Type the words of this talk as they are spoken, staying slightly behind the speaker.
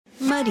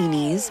Muddy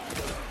Knees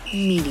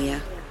Media.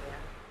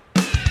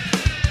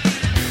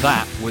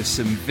 That was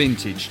some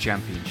vintage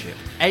championship.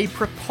 A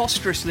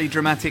preposterously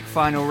dramatic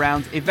final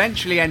round,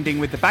 eventually ending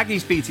with the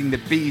Baggies beating the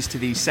Bees to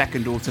the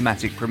second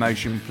automatic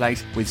promotion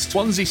place, with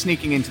Swansea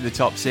sneaking into the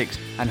top six,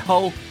 and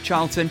Hull,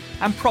 Charlton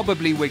and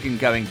probably Wigan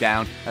going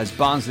down as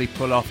Barnsley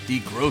pull off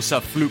die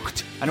große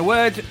Flucht. And a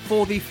word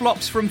for the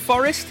flops from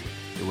Forest,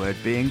 the word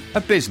being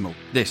abysmal.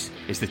 This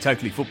is the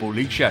Totally Football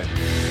League show.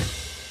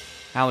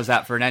 How was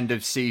that for an end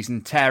of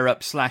season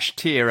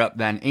tear-up/tear up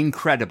then?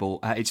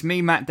 Incredible. It's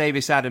me, Matt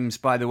Davis-Adams,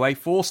 by the way,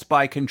 forced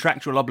by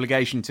contractual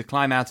obligation to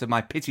climb out of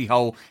my pity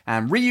hole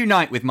and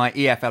reunite with my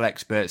EFL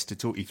experts to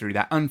talk you through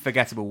that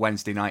unforgettable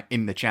Wednesday night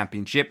in the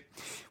Championship.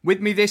 With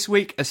me this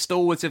week, a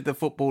stalwart of the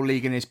Football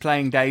League in his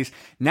playing days,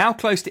 now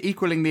close to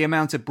equalling the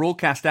amount of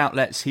broadcast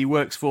outlets he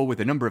works for with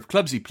the number of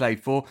clubs he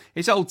played for,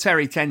 is old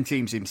Terry 10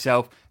 Teams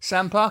himself,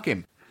 Sam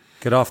Parkin.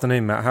 Good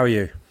afternoon, Matt. How are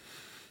you?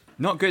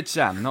 Not good,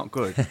 Sam, not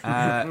good.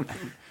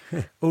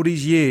 All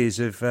these years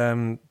of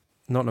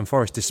Nottingham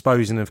Forest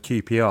disposing of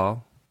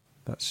QPR,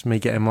 that's me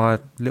getting my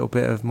little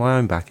bit of my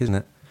own back, isn't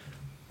it?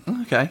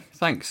 Okay,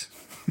 thanks,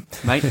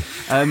 mate.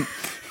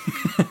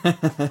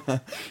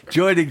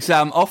 Joining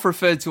Sam, oft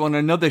referred to on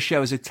another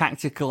show as a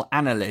tactical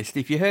analyst.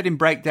 If you heard him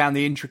break down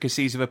the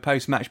intricacies of a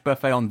post-match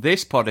buffet on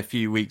this pod a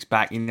few weeks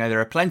back, you know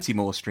there are plenty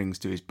more strings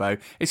to his bow.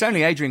 It's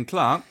only Adrian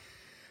Clark.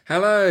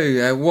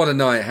 Hello, what a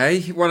night, hey?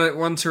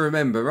 One to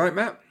remember, right,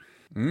 Matt?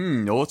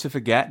 Or to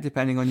forget,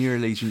 depending on your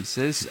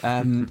allegiances.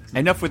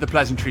 Enough with the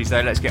pleasantries,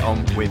 though. Let's get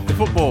on with the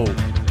football.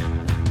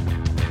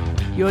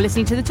 You're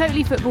listening to the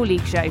Totally Football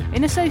League show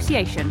in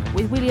association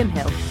with William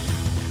Hill.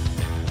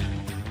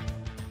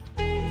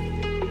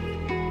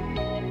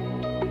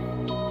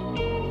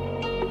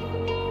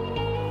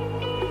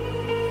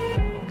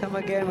 Come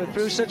again with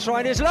Brewster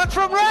trying his luck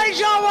from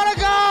range. Oh, what a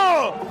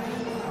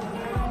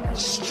goal!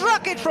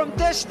 Struck it from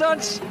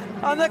distance.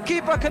 And the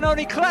keeper can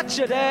only clutch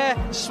it there.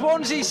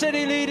 Swansea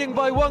City leading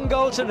by 1-0.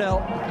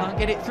 Can't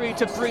get it through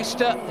to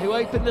Brewster, who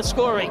opened the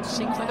scoring.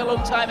 Seems like a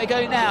long time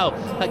ago now.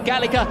 But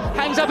Gallagher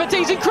hangs up a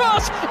decent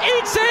cross.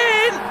 It's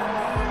in!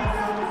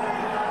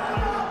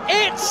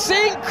 It's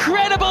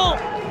incredible!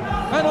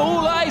 And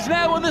all eyes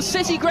now on the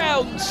City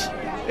grounds.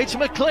 It's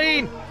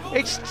McLean.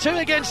 It's 2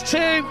 against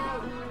 2.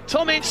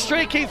 Tommins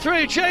streaking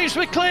through. James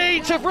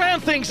McLean to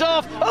round things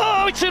off.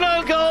 Oh, it's an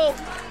own goal.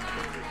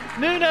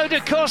 Nuno da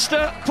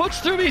Costa puts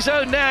through his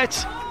own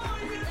net.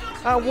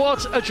 And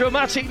what a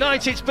dramatic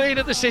night it's been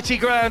at the City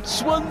ground.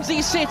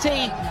 Swansea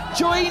City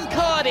join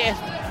Cardiff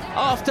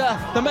after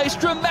the most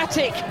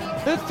dramatic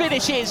of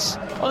finishes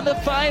on the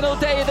final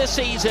day of the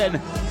season.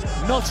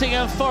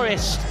 Nottingham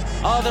Forest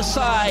are the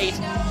side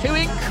who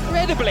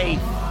incredibly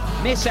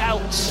miss out.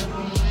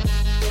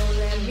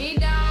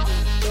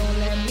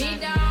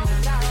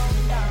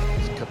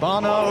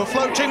 Cabano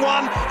floating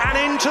one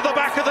and into the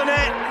back of the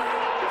net.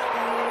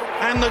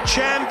 And the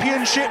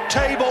championship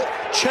table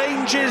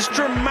changes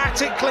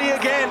dramatically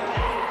again.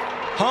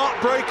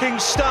 Heartbreaking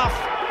stuff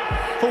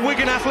for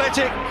Wigan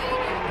Athletic.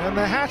 And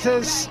the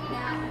Hatters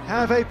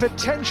have a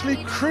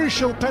potentially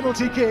crucial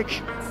penalty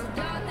kick.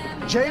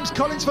 James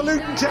Collins for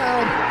Luton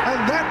Town,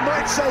 and that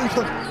might save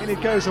them. And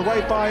it goes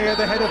away by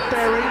the head of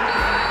Berry.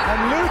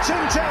 And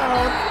Luton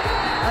Town,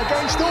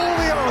 against all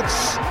the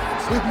odds,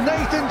 with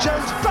Nathan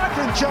Jones back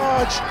in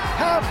charge,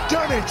 have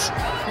done it.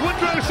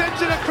 Woodrow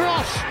sends it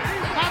across.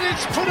 And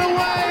it's put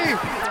away!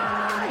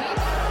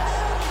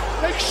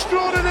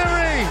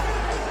 Extraordinary!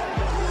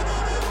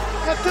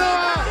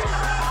 Adua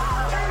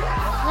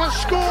has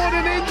scored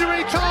in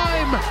injury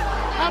time,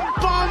 and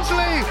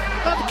Barnsley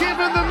have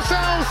given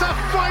themselves a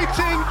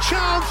fighting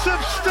chance of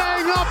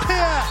staying up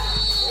here.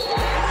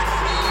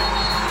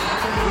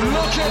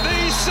 Look at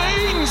these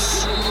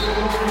scenes!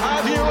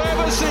 Have you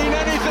ever seen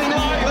anything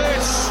like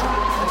this?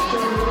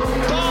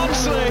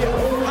 Barnsley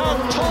have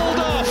pulled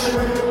off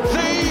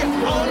the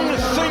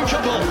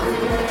unthinkable.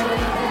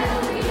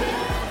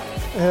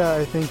 Yeah,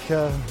 I think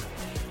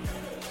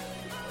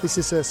this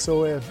is a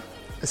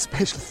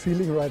special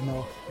feeling right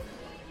now.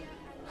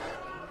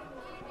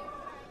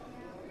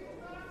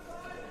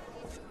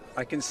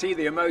 I can see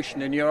the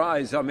emotion in your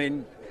eyes. I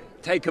mean,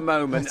 take a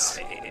moment.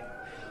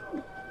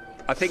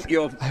 I think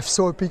you're... I have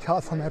so a big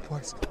heart for my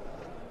boys.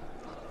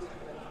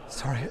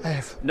 Sorry, I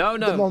have... No.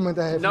 The moment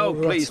I have no,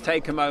 no please words.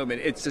 take a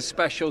moment. It's a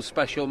special,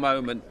 special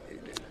moment.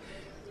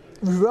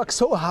 We worked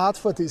so hard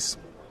for this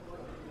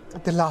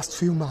the last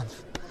few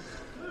months.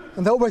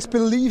 And I always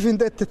believe in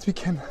that we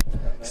can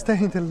stay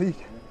in the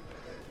league.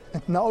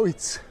 And now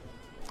it's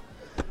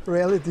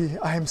reality.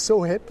 I am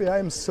so happy, I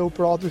am so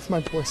proud with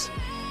my boys.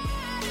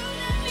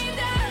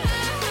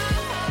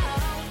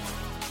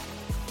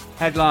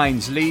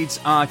 Headlines: Leeds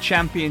are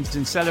champions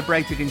and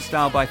celebrated in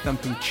style by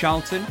thumping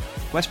Charlton.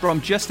 West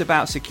Brom just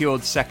about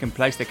secured second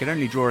place. They could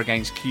only draw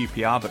against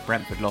QPR, but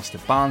Brentford lost to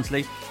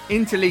Barnsley.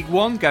 Into League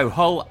One go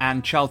Hull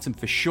and Charlton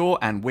for sure,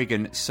 and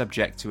Wigan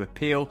subject to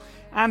appeal.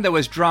 And there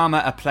was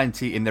drama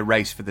aplenty in the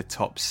race for the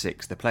top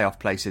six. The playoff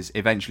places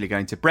eventually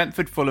going to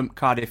Brentford, Fulham,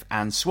 Cardiff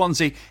and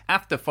Swansea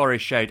after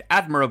Forest showed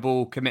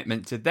admirable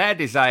commitment to their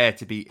desire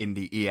to be in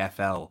the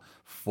EFL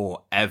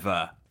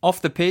forever.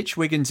 Off the pitch,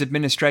 Wigan's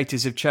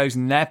administrators have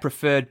chosen their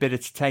preferred bidder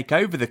to take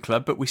over the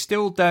club, but we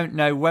still don't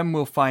know when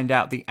we'll find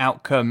out the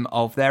outcome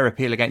of their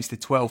appeal against the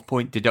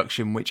 12-point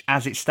deduction, which,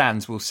 as it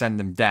stands, will send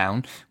them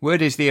down.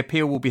 Word is the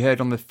appeal will be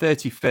heard on the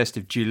 31st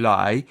of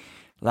July.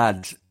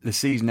 Lads, the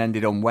season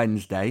ended on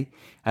Wednesday.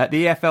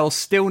 The EFL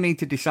still need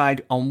to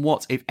decide on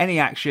what, if any,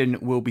 action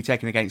will be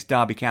taken against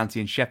Derby County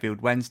and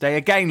Sheffield Wednesday.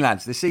 Again,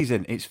 lads, the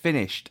season, it's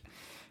finished.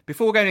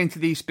 Before going into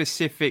the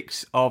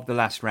specifics of the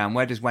last round,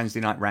 where does Wednesday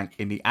night rank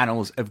in the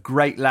annals of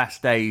great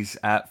last days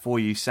for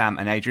you, Sam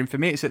and Adrian? For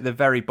me, it's at the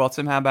very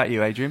bottom. How about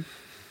you, Adrian?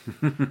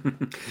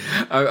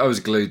 I was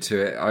glued to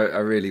it. I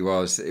really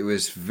was. It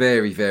was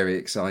very, very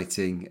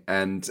exciting,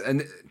 and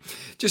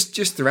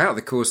just throughout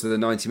the course of the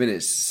 90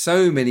 minutes,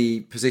 so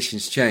many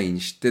positions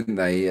changed, didn't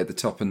they? At the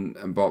top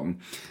and bottom,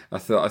 I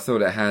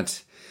thought it had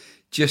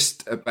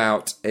just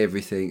about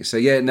everything. So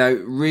yeah, no,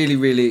 really,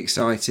 really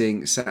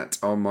exciting. Sat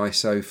on my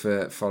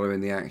sofa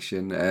following the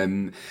action,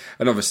 and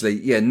obviously,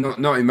 yeah,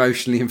 not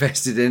emotionally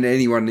invested in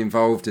anyone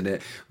involved in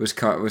it was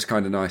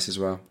kind of nice as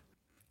well.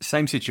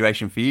 Same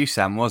situation for you,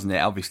 Sam, wasn't it?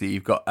 Obviously,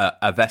 you've got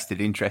a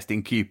vested interest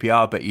in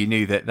QPR, but you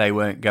knew that they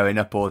weren't going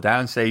up or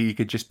down, so you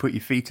could just put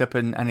your feet up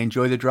and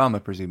enjoy the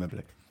drama,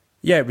 presumably.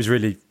 Yeah, it was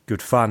really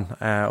good fun.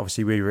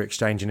 Obviously, we were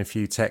exchanging a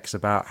few texts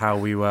about how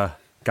we were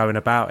going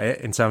about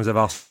it in terms of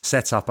our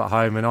setup at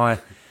home, and I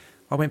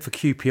went for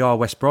QPR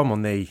West Brom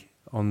on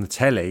the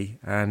telly,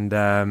 and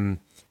it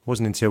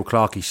wasn't until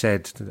Clarkey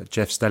said that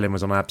Jeff Stelling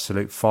was on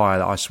absolute fire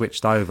that I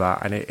switched over,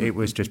 and it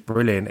was just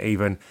brilliant.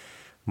 Even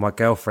my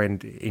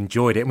girlfriend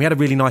enjoyed it, and we had a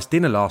really nice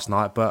dinner last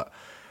night, but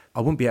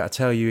I wouldn't be able to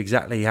tell you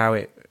exactly how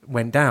it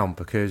went down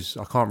because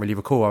I can't really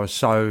recall. I was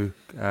so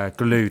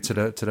glued to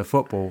the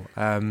football.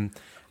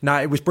 No,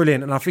 it was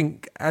brilliant, and I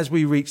think as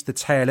we reached the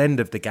tail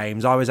end of the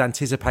games, I was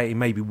anticipating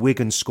maybe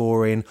Wigan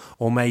scoring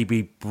or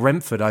maybe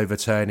Brentford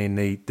overturning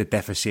the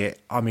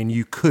deficit. I mean,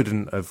 you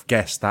couldn't have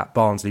guessed that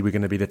Barnsley were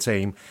going to be the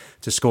team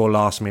to score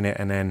last minute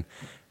and then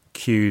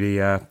cue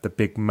the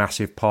big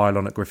massive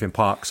pylon at Griffin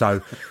Park.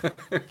 So,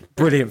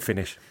 brilliant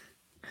finish.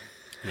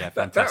 Yeah,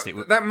 fantastic.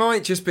 That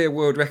might just be a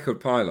world record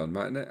pylon,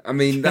 mightn't it? I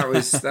mean, that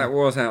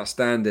was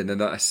outstanding,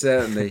 and I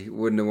certainly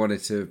wouldn't have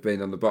wanted to have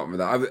been on the bottom of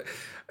that.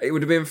 It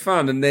would have been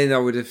fun, and then I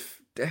would have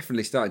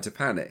definitely started to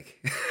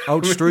panic.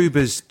 Old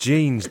Struber's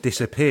jeans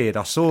disappeared.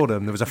 I saw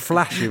them. There was a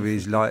flash of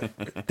his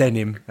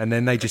denim, and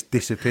then they just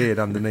disappeared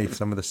underneath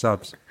some of the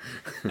subs.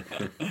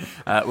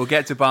 We'll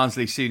get to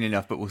Barnsley soon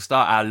enough, but we'll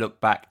start our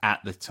look back at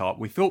the top.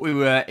 We thought we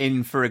were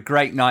in for a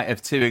great night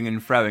of toing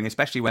and froing,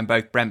 especially when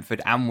both Brentford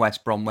and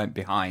West Brom went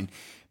behind.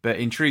 But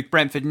in truth,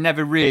 Brentford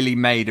never really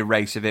made a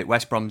race of it.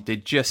 West Brom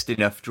did just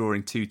enough,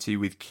 drawing 2-2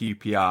 with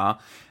QPR.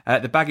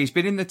 The Baggies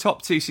been in the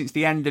top two since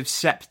the end of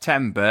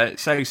September.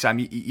 So, Sam,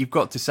 you've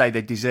got to say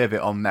they deserve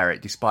it on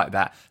merit, despite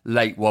that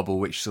late wobble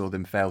which saw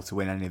them fail to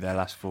win any of their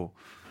last four.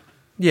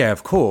 Yeah,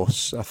 of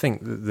course. I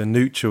think the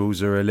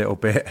neutrals are a little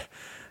bit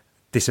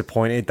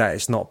disappointed that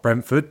it's not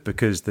Brentford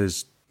because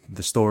there's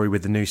the story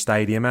with the new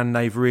stadium, and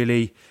they've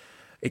really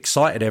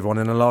excited everyone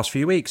in the last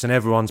few weeks, and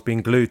everyone's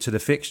been glued to the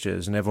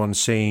fixtures, and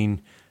everyone's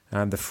seen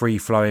the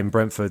free-flowing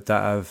Brentford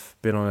that have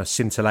been on a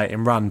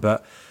scintillating run.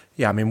 But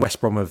yeah, I mean, West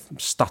Brom have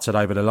stuttered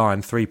over the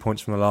line, 3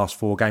 points from the last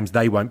four games.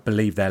 They won't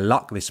believe their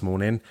luck this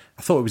morning.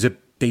 I thought it was a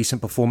decent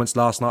performance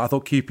last night. I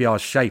thought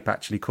QPR's shape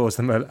actually caused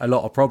them a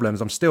lot of problems.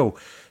 I'm still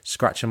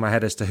scratching my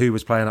head as to who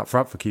was playing up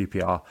front for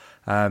QPR.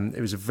 It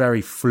was a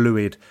very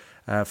fluid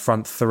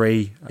front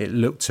three. It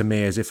looked to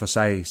me as if, I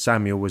say,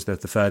 Samuel was the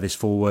furthest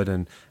forward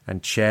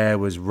and Chair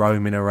was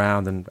roaming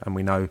around, and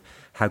we know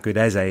how good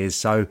Eze is.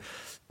 So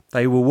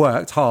they were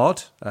worked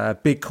hard.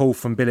 Big call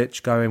from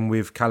Bilic going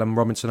with Callum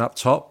Robinson up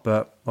top,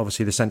 but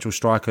obviously the central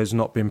striker's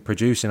not been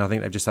producing. I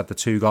think they've just had the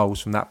 2 goals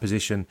from that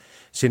position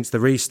since the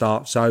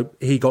restart. So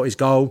he got his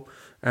goal,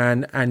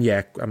 and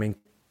yeah, I mean,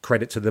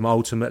 credit to them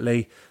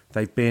ultimately.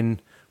 They've been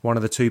one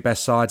of the 2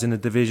 best sides in the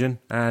division,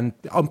 and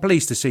I'm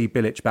pleased to see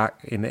Bilic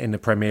back in the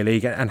Premier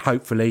League, and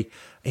hopefully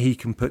he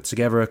can put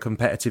together a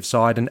competitive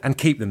side and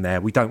keep them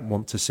there. We don't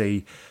want to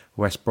see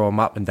West Brom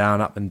up and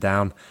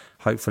down,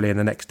 hopefully in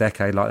the next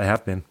decade like they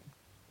have been.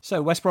 So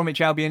West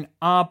Bromwich Albion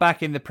are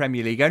back in the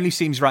Premier League. Only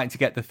seems right to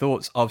get the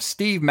thoughts of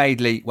Steve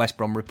Madeley, West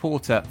Brom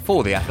reporter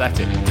for The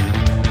Athletic.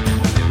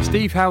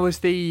 Steve, how was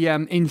the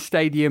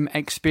in-stadium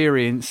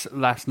experience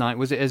last night?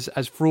 Was it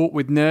as fraught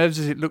with nerves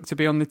as it looked to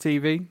be on the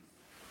TV?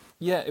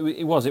 Yeah,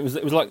 it was. It was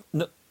like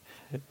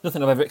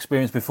nothing I've ever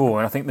experienced before,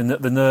 and I think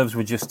the nerves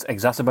were just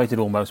exacerbated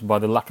almost by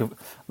the lack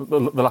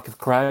of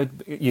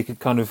crowd. You could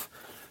kind of,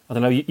 I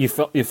don't know, you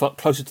felt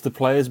closer to the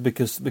players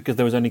because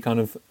there was only kind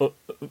of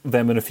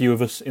them and a few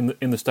of us in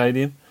the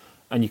stadium.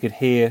 and you could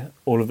hear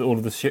all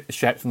of the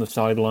shouts from the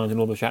sidelines and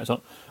all the shouts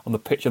on the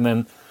pitch, and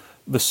then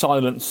the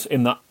silence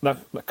in that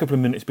couple of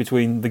minutes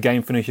between the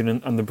game finishing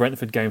and the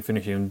Brentford game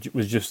finishing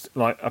was just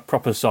like a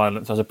proper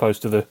silence, as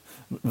opposed to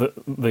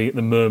the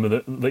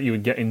murmur that you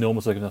would get in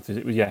normal circumstances.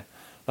 It was,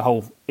 the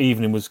whole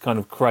evening was kind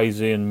of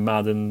crazy and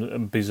mad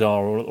and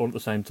bizarre all at the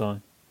same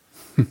time.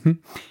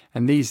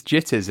 And these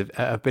jitters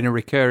have been a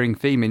recurring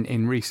theme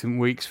in recent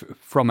weeks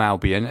from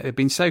Albion. They've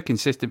been so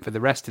consistent for the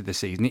rest of the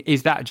season.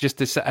 Is that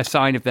just a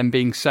sign of them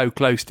being so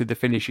close to the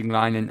finishing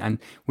line and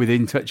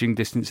within touching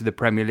distance of the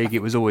Premier League,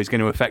 it was always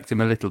going to affect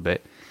them a little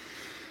bit?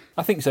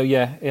 I think so,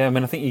 yeah. I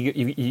mean, I think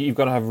you've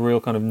got to have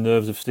real kind of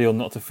nerves of steel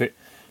not to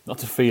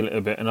feel it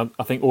a bit. And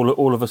I think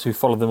all of us who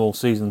followed them all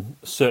season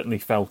certainly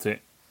felt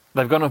it.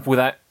 They've gone up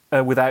without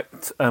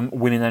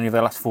winning any of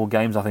their last 4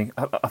 games. I think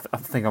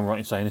I'm right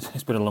in saying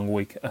it's been a long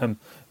week.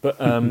 But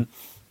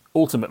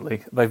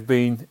ultimately, they've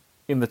been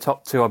in the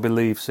top 2, I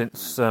believe,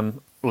 since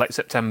late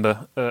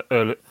September,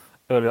 early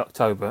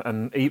October.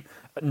 And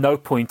at no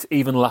point,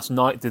 even last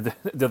night, did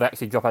they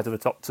actually drop out of the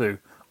top 2.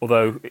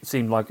 Although it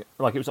seemed like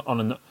it was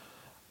on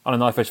a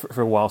knife edge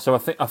for a while. So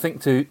I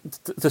think to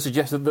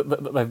suggest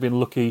that they've been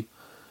lucky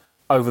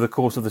over the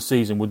course of the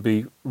season would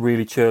be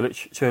really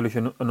churlish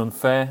and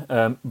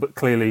unfair. But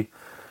clearly,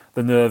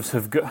 the nerves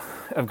have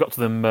got to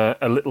them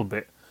a little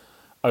bit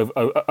over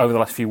the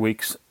last few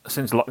weeks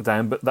since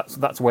lockdown. But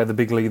that's where the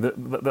big league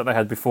that they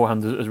had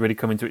beforehand has really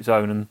come into its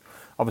own. And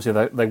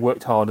obviously, they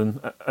worked hard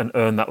and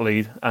earned that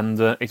lead, and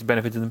it's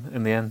benefited them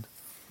in the end.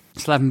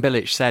 Slaven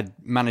Bilic said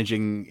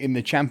managing in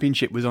the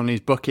Championship was on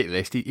his bucket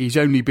list. He's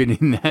only been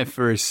in there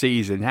for a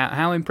season.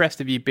 How impressed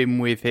have you been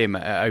with him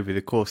over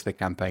the course of the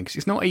campaign? Because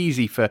it's not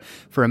easy for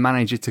a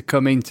manager to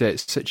come into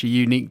such a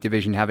unique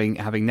division,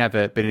 having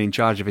never been in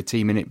charge of a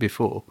team in it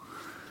before.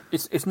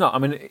 It's not. I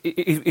mean,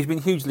 he's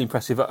been hugely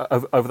impressive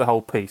over the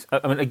whole piece.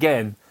 I mean,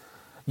 again,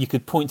 you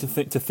could point to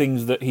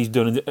things that he's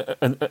done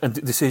and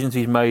decisions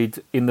he's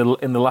made in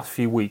the last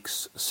few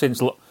weeks since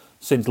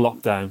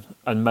lockdown,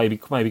 and maybe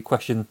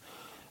question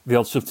the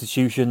odd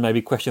substitution,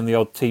 maybe question the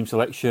odd team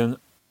selection.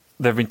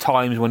 There have been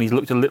times when he's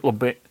looked a little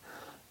bit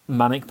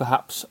manic,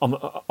 perhaps on the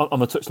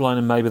touchline,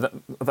 and maybe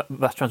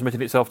that's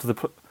transmitted itself to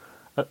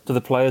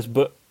the players.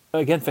 But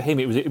again, for him,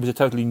 it was a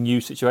totally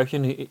new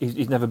situation.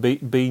 He's never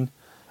been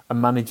a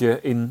manager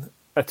in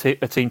a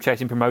team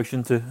chasing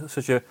promotion to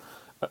such a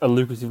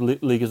lucrative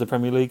league as the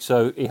Premier League.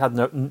 So he had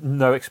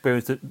no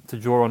experience to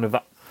draw on of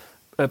that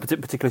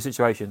particular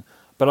situation.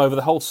 But over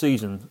the whole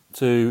season,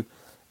 to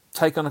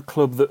take on a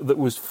club that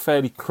was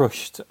fairly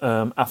crushed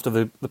after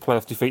the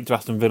playoff defeat to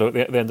Aston Villa at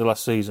the end of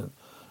last season,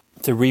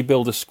 to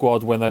rebuild a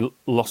squad when they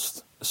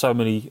lost so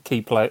many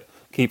key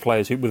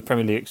players with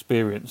Premier League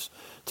experience,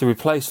 to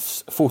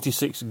replace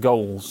 46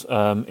 goals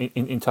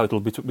in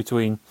total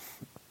between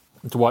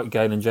Dwight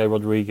Gale and Jay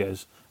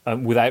Rodriguez,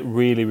 without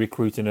really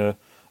recruiting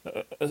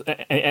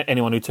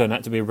anyone who turned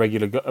out to be a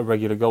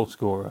regular goal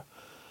scorer.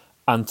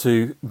 And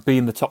to be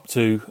in the top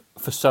 2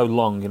 for so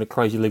long in a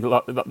crazy league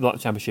like the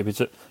Championship, it's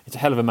a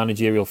hell of a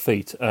managerial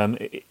feat.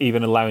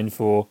 Even allowing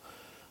for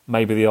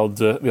maybe the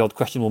odd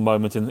questionable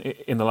moment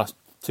in the last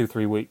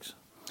 2-3 weeks.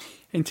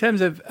 In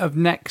terms of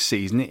next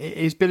season,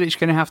 is Bilic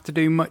going to have to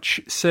do much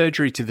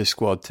surgery to the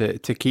squad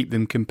to keep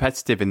them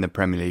competitive in the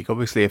Premier League?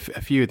 Obviously, a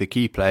few of the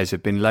key players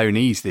have been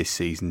loanees this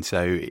season,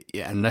 so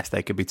unless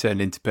they could be turned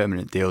into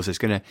permanent deals, there's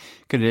going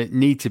to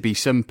need to be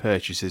some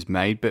purchases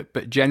made.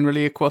 But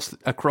generally across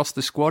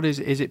the squad, is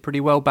it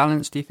pretty well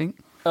balanced, do you think?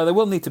 There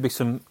will need to be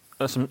some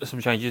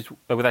changes,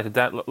 without a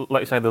doubt.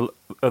 Like you say, the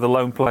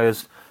loan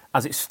players,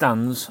 as it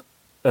stands,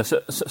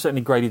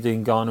 certainly Grady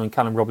Dean Garner and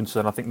Callum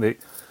Robinson, I think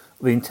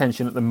the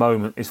intention at the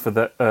moment is for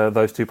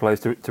those 2 players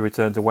to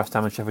return to West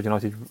Ham and Sheffield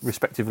United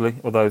respectively,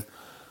 although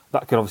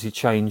that could obviously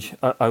change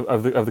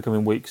over the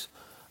coming weeks.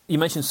 You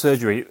mentioned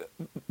surgery.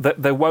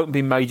 There won't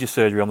be major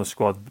surgery on the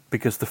squad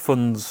because the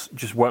funds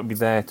just won't be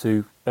there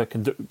to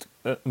conduct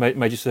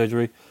major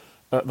surgery.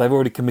 They've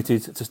already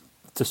committed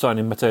to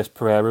signing Mateus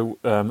Pereira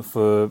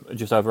for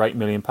just over £8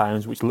 million,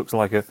 which looks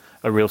like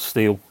a real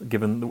steal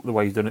given the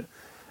way he's done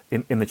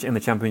it in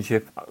the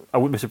Championship. I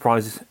wouldn't be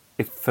surprised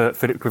if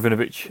Filip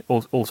Krivinovic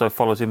also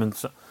follows him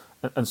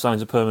and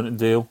signs a permanent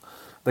deal.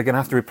 They're going to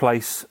have to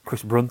replace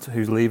Chris Brunt,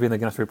 who's leaving. They're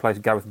going to have to replace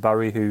Gareth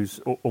Barry, who's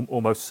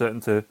almost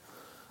certain to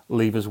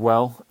leave as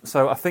well.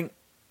 So I think,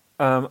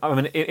 I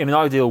mean, in an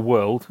ideal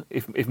world,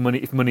 if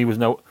money was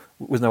no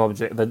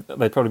object,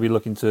 they'd probably be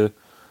looking to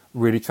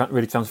really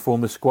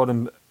transform the squad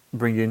and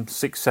bring in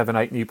 6, 7,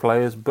 8 new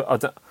players.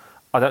 But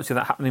I don't see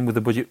that happening with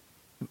the budget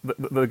that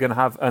they're going to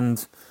have.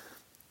 And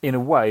in a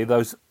way,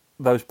 those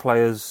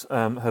players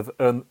have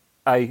earned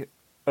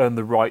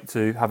the right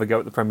to have a go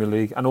at the Premier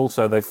League, and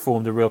also they've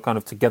formed a real kind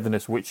of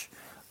togetherness, which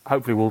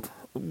hopefully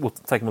will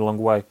take them a long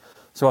way.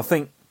 So I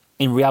think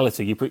in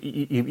reality,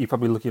 you're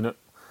probably looking at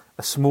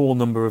a small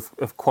number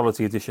of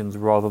quality additions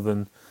rather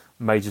than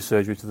major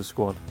surgery to the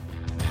squad.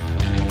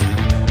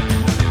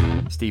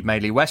 Steve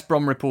Maley, West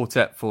Brom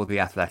reporter for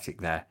The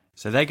Athletic there.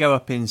 So they go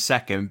up in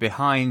second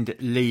behind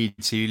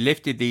Leeds, who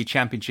lifted the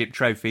Championship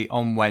trophy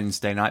on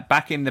Wednesday night.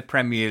 Back in the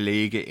Premier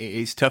League,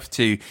 it's tough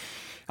to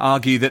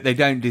argue that they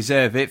don't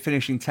deserve it,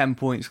 finishing 10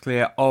 points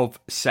clear of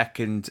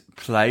second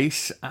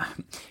place.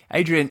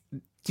 Adrian,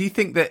 do you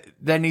think that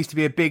there needs to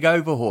be a big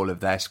overhaul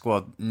of their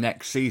squad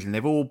next season?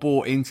 They've all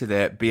bought into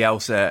the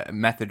Bielsa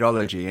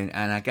methodology,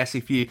 and I guess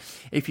if you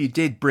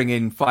did bring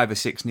in 5 or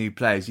 6 new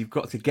players, you've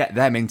got to get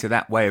them into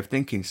that way of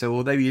thinking. So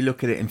although you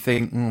look at it and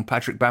think,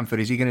 Patrick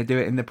Bamford, is he going to do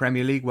it in the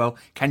Premier League? Well,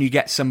 can you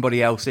get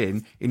somebody else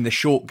in the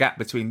short gap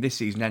between this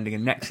season ending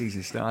and next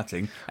season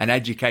starting and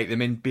educate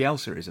them in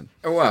Bielsaism?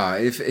 Well,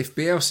 if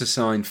Bielsa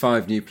signed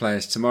 5 new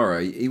players tomorrow,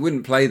 he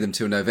wouldn't play them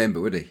till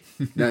November, would he?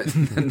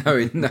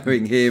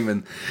 knowing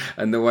him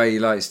and the way he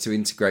likes to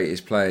integrate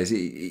his players,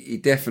 he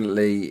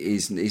definitely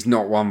is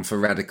not one for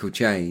radical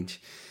change.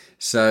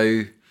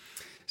 So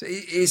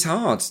it's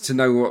hard to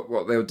know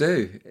what they'll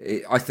do.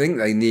 I think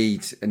they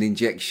need an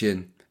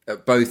injection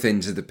at both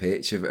ends of the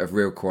pitch of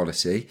real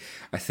quality.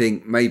 I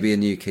think maybe a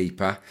new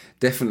keeper,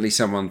 definitely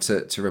someone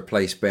to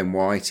replace Ben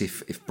White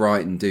if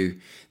Brighton do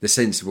the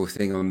sensible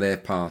thing on their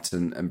part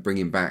and bring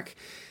him back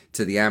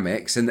to the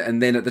Amex.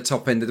 And then at the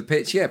top end of the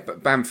pitch,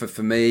 but Bamford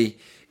for me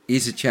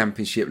is a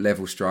Championship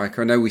level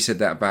striker. I know we said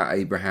that about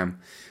Abraham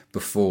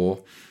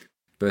before,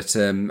 but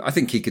I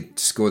think he could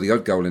score the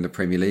odd goal in the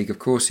Premier League. Of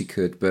course he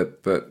could,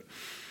 but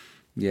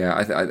yeah,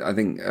 I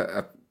think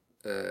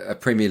a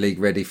Premier League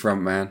ready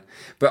front man.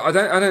 But I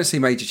don't see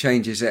major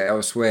changes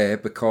elsewhere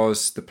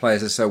because the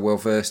players are so well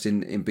versed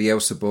in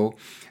Bielsa ball,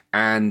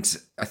 and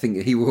I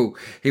think he will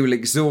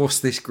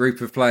exhaust this group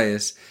of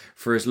players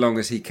for as long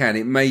as he can.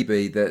 It may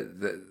be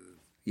that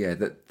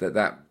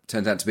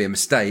turns out to be a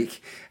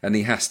mistake, and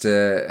he has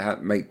to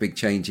make big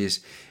changes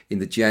in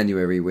the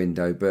January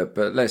window. But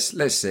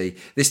let's see.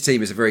 This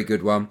team is a very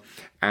good one,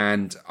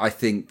 and I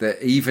think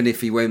that even if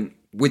he went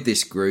with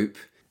this group,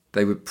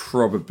 they would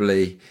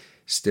probably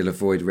still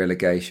avoid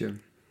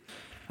relegation.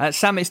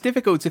 Sam, it's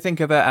difficult to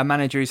think of a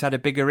manager who's had a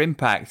bigger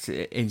impact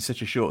in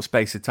such a short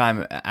space of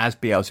time as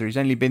Bielsa. He's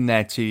only been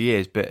there 2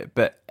 years,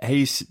 but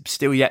he's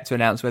still yet to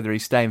announce whether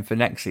he's staying for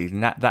next season.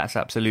 That's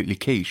absolutely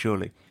key,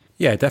 surely.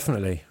 Yeah,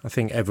 definitely. I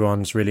think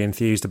everyone's really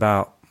enthused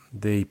about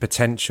the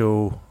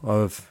potential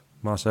of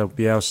Marcel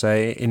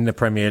Bielsa in the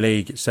Premier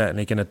League. It's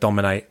certainly going to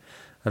dominate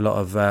a lot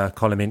of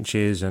column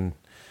inches and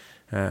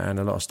a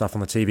lot of stuff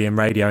on the TV and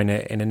radio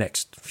in the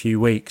next few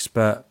weeks.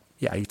 But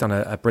yeah, he's done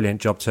a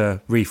brilliant job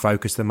to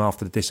refocus them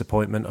after the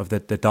disappointment of the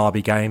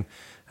Derby game.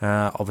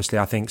 Obviously,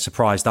 I think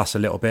surprised us a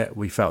little bit.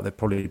 We felt there'd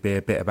probably be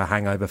a bit of a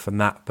hangover from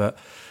that,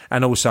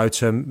 and also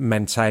to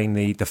maintain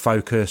the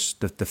focus,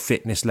 the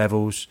fitness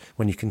levels.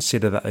 When you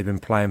consider that they've been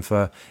playing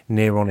for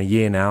near on a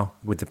year now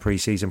with the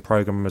pre-season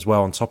programme as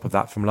well, on top of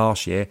that from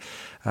last year,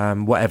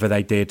 whatever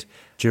they did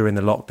during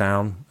the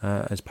lockdown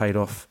has paid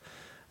off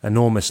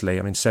enormously.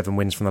 I mean, 7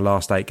 wins from the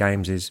last 8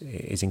 games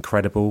is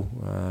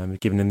incredible.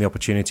 Giving them the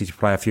opportunity to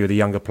play a few of the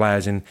younger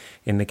players in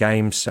the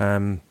games.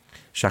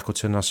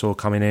 Shackleton I saw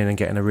coming in and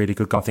getting a really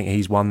good goal. I think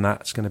he's one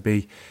that's going to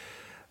be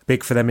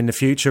big for them in the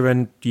future.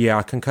 And yeah,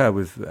 I concur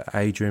with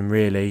Adrian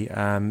really.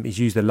 He's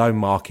used the loan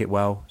market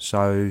well,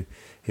 so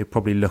he'll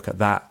probably look at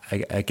that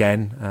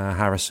again.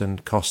 Harrison,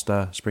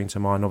 Costa spring to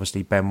mind,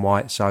 obviously Ben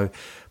White. So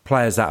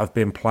players that have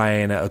been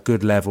playing at a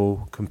good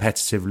level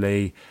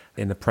competitively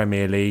in the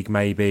Premier League,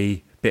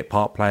 maybe bit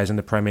part players in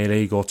the Premier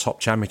League or top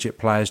Championship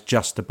players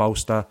just to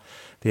bolster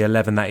the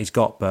 11 that he's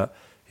got. But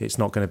it's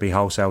not going to be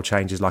wholesale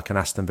changes like an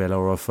Aston Villa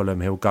or a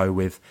Fulham. He'll go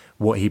with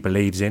what he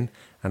believes in.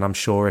 And I'm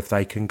sure if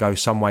they can go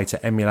some way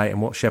to emulating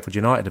what Sheffield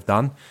United have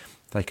done,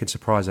 they could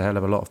surprise a hell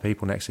of a lot of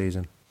people next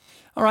season.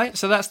 All right,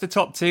 so that's the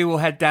top 2. We'll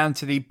head down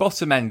to the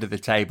bottom end of the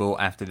table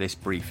after this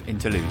brief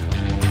interlude.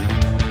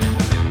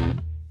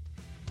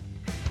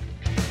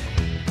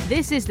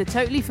 This is the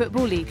Totally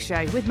Football League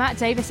show with Matt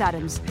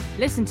Davis-Adams.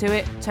 Listen to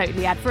it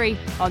totally ad-free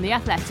on The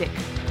Athletic.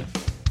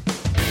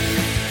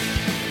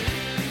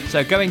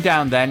 So going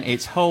down then,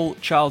 it's Hull,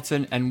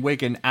 Charlton and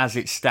Wigan as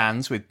it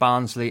stands, with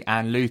Barnsley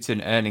and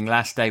Luton earning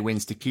last day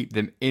wins to keep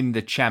them in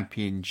the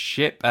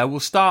Championship.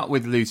 We'll start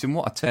with Luton.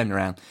 What a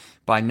turnaround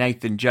by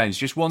Nathan Jones.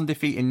 Just 1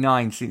 defeat in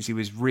 9 since he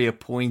was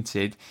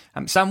reappointed.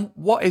 Sam,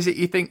 what is it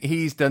you think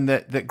he's done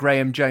that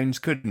Graham Jones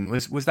couldn't?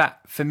 Was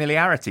that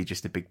familiarity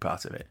just a big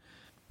part of it?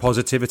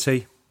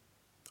 Positivity,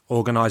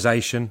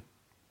 organisation.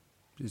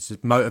 It's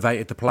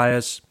motivated the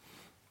players.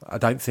 I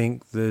don't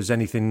think there's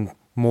anything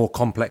more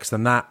complex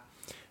than that.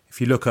 If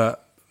you look at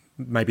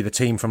maybe the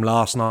team from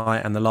last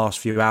night and the last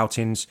few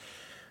outings,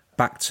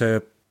 back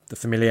to the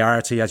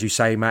familiarity, as you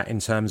say, Matt, in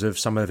terms of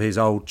some of his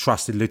old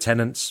trusted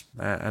lieutenants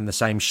and the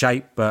same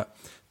shape. But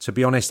to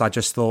be honest, I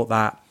just thought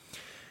that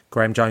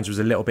Graham Jones was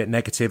a little bit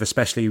negative,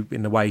 especially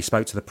in the way he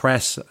spoke to the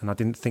press. And I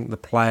didn't think the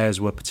players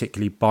were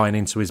particularly buying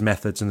into his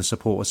methods, and the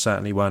supporters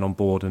certainly weren't on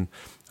board. And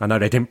I know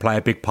they didn't play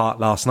a big part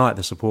last night,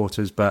 the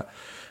supporters, but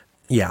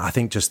yeah, I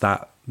think just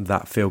that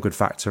feel-good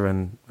factor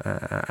and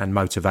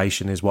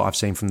motivation is what I've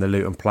seen from the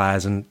Luton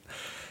players. And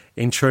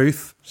in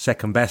truth,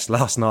 second best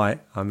last night.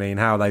 I mean,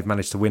 how they've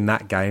managed to win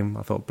that game.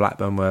 I thought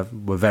Blackburn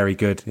were very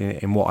good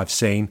in what I've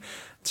seen.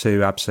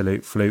 2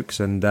 absolute flukes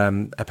and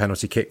a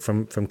penalty kick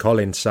from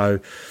Collins. So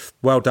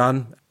well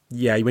done.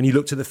 Yeah, when you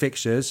looked at the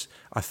fixtures,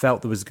 I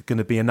felt there was going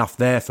to be enough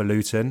there for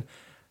Luton.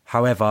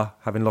 However,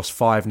 having lost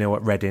 5-0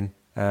 at Reading,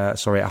 at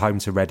home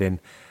to Reading,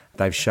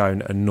 they've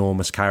shown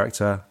enormous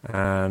character,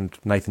 and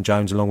Nathan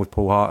Jones, along with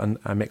Paul Hart and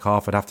Mick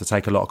Harford, have to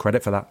take a lot of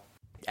credit for that.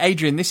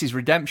 Adrian, this is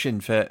redemption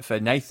for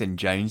Nathan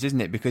Jones,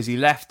 isn't it? Because he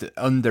left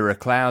under a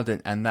cloud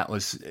and that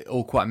was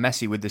all quite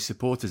messy with the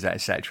supporters,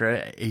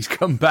 etc. He's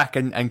come back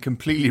and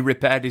completely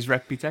repaired his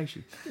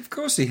reputation. Of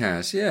course he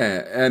has,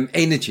 yeah.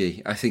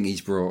 Energy, I think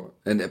he's brought,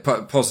 and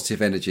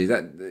positive energy.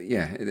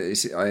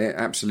 I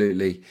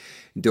absolutely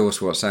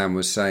endorse what Sam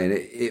was saying.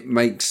 It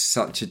makes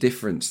such a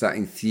difference, that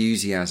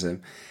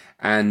enthusiasm.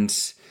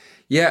 And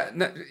yeah,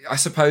 I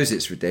suppose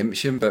it's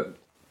redemption, but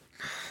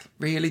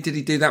really, did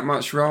he do that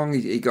much wrong?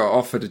 He got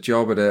offered a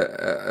job at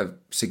a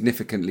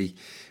significantly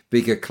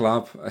bigger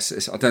club.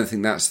 I don't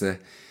think that's the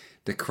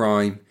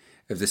crime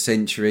of the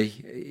century.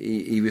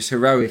 He was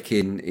heroic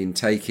in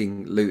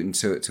taking Luton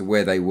to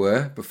where they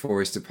were before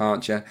his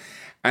departure.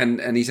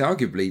 And he's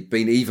arguably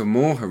been even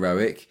more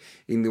heroic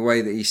in the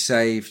way that he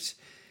saved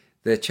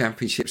their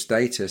championship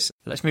status.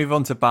 Let's move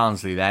on to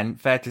Barnsley then.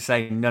 Fair to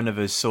say none of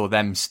us saw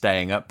them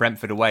staying up.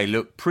 Brentford away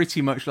looked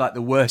pretty much like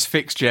the worst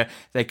fixture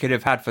they could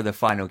have had for the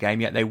final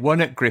game, yet they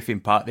won at Griffin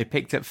Park. They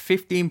picked up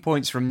 15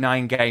 points from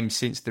 9 games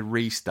since the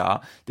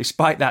restart.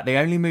 Despite that, they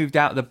only moved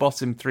out of the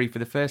bottom 3 for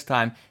the first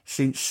time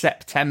since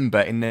September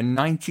in the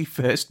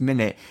 91st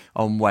minute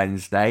on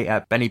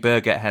Wednesday. Benny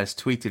Burgett has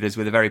tweeted us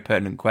with a very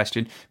pertinent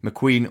question: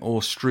 McQueen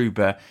or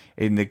Struber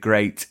in the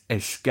Great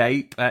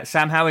Escape?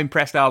 Sam, how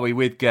impressed are we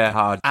with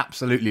Gerhard?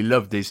 Absolutely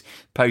loved his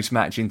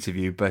post-match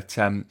interview, but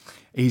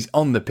he's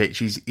on the pitch,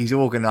 he's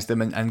organised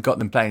them and got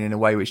them playing in a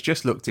way which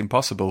just looked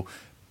impossible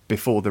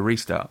before the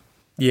restart.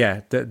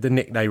 Yeah, the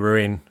nick they were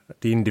in,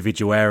 the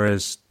individual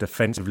errors,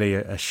 defensively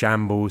a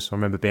shambles. I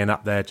remember being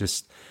up there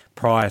just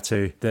prior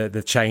to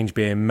the change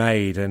being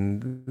made,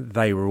 and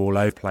they were all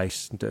over the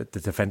place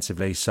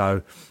defensively.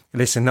 So,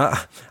 listen,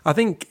 I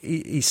think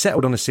he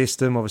settled on a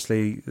system,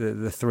 obviously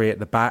the 3 at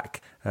the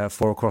back,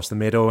 4 across the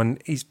middle,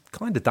 and he's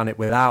kind of done it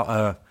without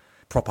a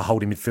proper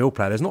holding midfield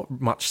player. There's not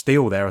much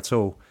steel there at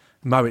all.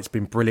 Mowatt's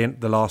been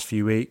brilliant the last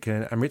few weeks,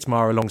 and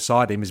Ritzmaier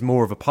alongside him is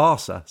more of a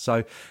passer.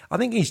 So I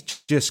think he's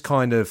just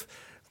kind of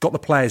got the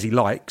players he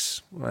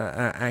likes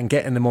and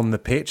getting them on the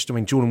pitch. I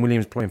mean, Jordan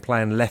Williams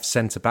playing left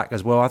centre-back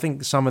as well. I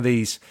think some of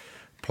these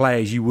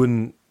players you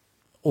wouldn't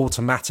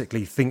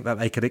automatically think that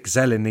they could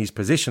excel in these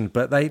positions,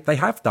 but they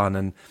have done,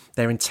 and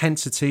their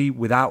intensity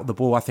without the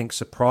ball, I think,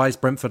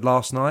 surprised Brentford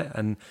last night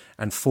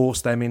and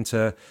forced them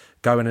into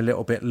going a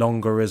little bit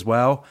longer as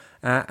well.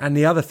 And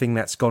the other thing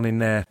that's gone in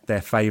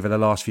their favour the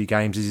last few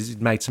games is he's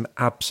made some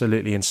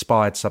absolutely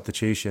inspired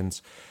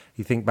substitutions.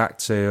 You think back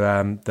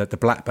to the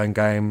Blackburn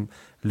game,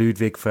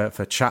 Ludwig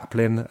for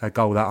Chaplin, a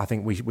goal that I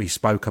think we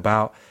spoke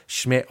about.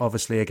 Schmidt,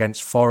 obviously,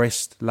 against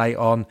Forest late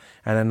on.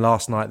 And then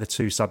last night, the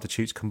 2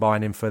 substitutes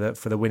combining for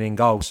the winning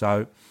goal.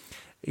 So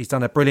he's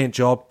done a brilliant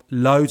job.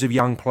 Loads of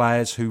young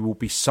players who will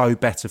be so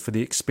better for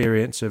the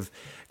experience of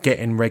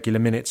getting regular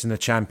minutes in the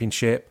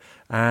Championship.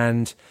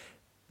 And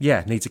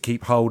yeah, need to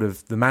keep hold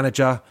of the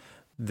manager,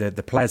 the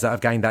players that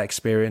have gained that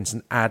experience,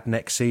 and add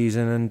next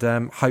season,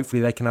 and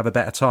hopefully they can have a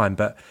better time.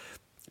 But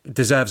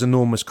deserves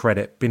enormous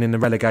credit. Been in the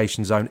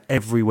relegation zone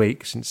every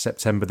week since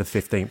September the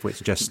 15th,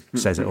 which just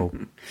says it all.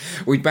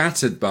 We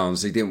battered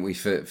Barnsley, didn't we,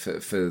 for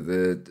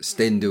the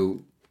Stendhal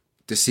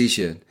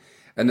decision,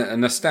 and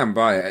I stand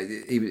by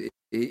it.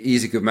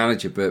 He's a good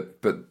manager,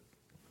 but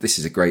this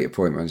is a great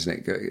appointment,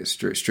 isn't it?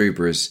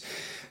 Struber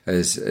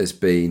has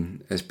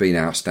been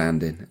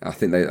outstanding. I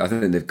think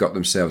they've got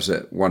themselves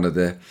at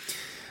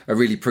a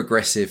really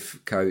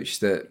progressive coach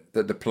that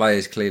the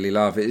players clearly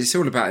love. It's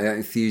all about that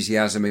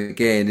enthusiasm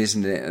again,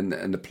 isn't it?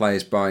 And the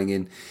players buying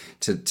in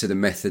to the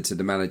methods of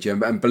the manager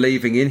and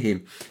believing in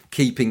him,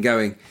 keeping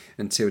going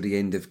until the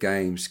end of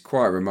games.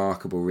 Quite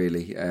remarkable,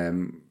 really.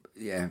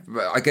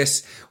 But I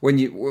guess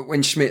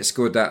when Schmidt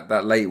scored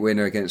that late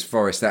winner against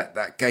Forest,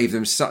 that gave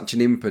them such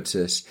an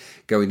impetus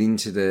going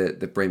into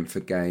the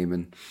Brentford game.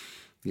 And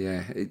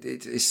yeah,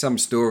 it's some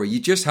story. You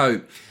just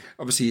hope,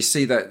 obviously, you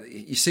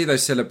see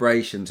those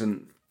celebrations,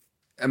 and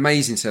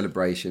amazing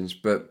celebrations,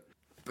 but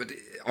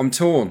I'm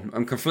torn.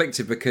 I'm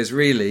conflicted, because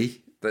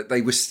really that they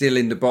were still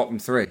in the bottom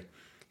 3.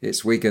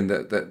 It's Wigan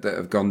that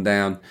have gone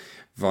down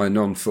via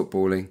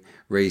non-footballing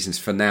reasons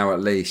for now,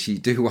 at least. You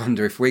do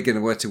wonder if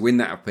Wigan were to win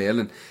that appeal,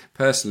 and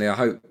personally I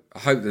hope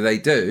that they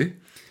do,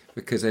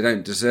 because they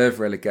don't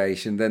deserve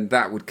relegation. Then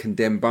that would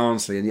condemn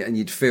Barnsley, and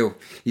you'd feel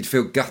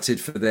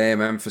gutted for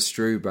them and for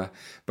Struber,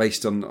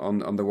 based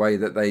on the way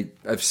that they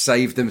have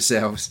saved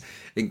themselves,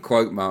 in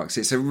quote marks.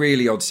 It's a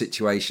really odd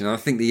situation. I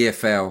think the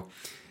EFL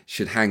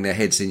should hang their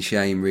heads in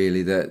shame,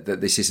 really, that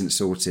this isn't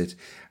sorted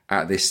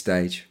at this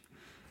stage.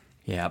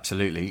 Yeah,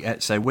 absolutely.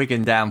 So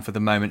Wigan down for the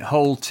moment.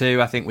 Hull 2,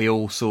 I think we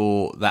all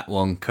saw that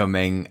one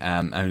coming,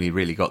 only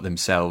really got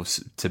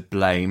themselves to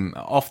blame.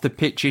 Off the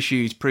pitch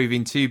issues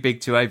proving too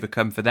big to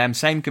overcome for them.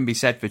 Same can be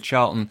said for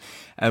Charlton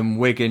and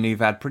Wigan, who've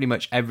had pretty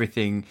much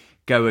everything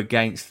go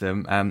against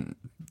them.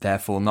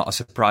 Therefore, not a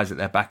surprise that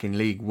they're back in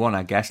League One,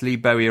 I guess. Lee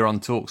Bowyer on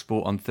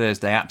TalkSport on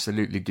Thursday,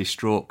 absolutely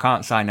distraught.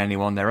 Can't sign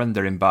anyone. They're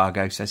under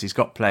embargo. Says he's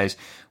got players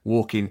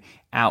walking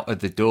out of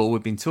the door.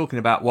 We've been talking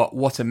about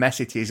what a mess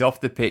it is off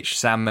the pitch,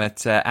 Sam, at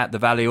the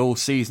Valley all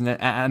season,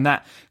 and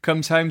that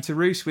comes home to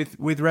roost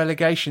with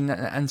relegation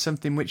and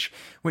something which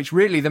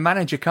really the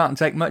manager can't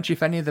take much,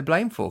 if any, of the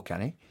blame for,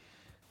 can he?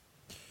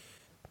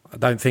 I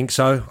don't think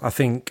so. I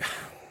think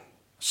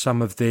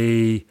some of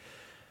the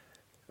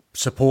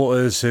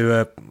supporters who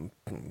are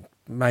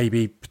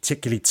maybe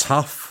particularly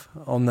tough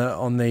on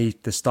the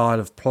style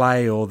of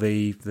play or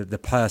the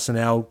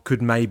personnel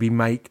could maybe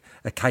make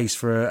a case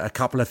for a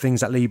couple of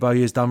things that Lee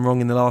Bowyer has done wrong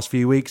in the last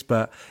few weeks,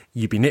 but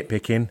you'd be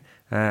nitpicking,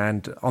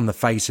 and on the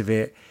face of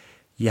it,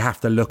 you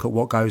have to look at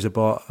what goes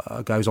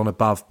on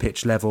above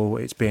pitch level.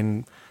 It's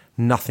been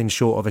nothing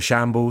short of a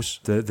shambles.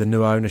 The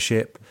new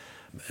ownership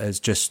has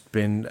just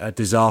been a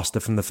disaster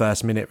from the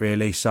first minute,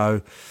 really.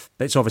 So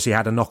it's obviously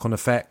had a knock-on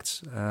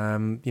effect.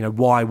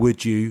 Why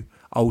would you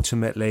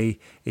ultimately,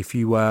 if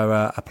you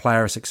were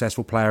a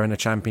successful player in a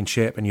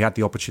championship and you had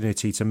the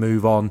opportunity to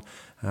move on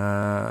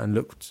and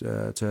look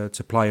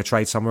to play a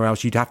trade somewhere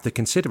else, you'd have to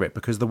consider it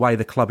because the way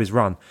the club is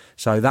run.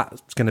 So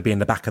that's going to be in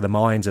the back of the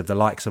minds of the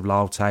likes of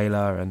Lyle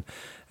Taylor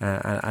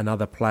and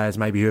other players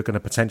maybe who are going to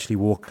potentially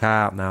walk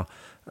out now.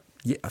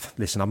 Yeah,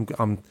 listen,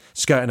 I'm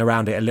skirting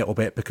around it a little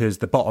bit because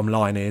the bottom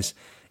line is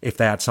if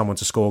they had someone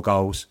to score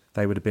goals,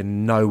 they would have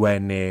been nowhere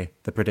near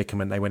the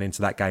predicament they went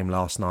into that game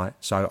last night.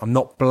 So I'm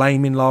not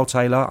blaming Lyle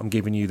Taylor. I'm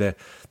giving you the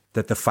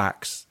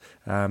facts.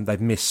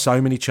 They've missed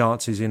so many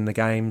chances in the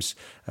games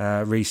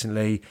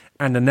recently,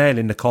 and the nail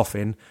in the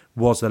coffin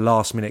was the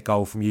last-minute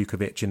goal from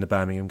Jukovic in the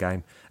Birmingham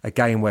game, a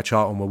game where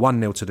Charlton were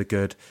 1-0 to the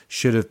good,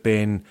 should have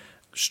been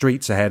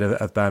streets ahead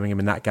of Birmingham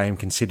in that game,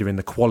 considering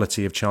the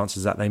quality of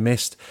chances that they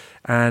missed,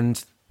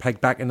 and pegged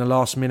back in the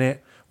last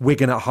minute.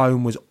 Wigan at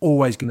home was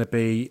always going to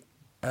be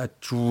a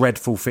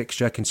dreadful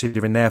fixture,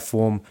 considering their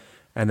form,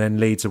 and then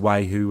Leeds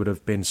away, who would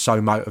have been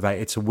so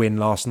motivated to win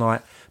last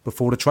night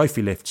before the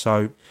trophy lift.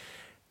 So,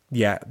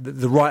 yeah,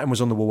 the writing was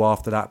on the wall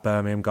after that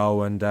Birmingham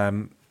goal, and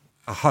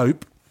I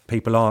hope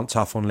people aren't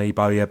tough on Lee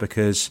Bowyer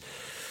because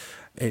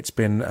it's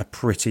been a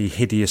pretty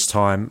hideous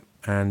time.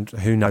 And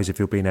who knows if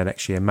he'll be there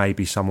next year.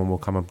 Maybe someone will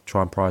come and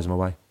try and prize him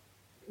away.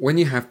 When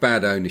you have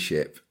bad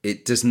ownership,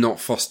 it does not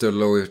foster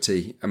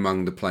loyalty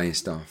among the playing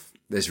staff.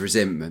 There's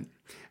resentment.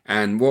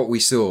 And what we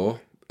saw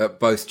at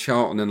both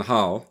Charlton and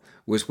Hull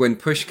was when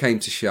push came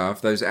to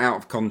shove, those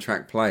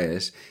out-of-contract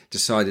players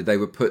decided they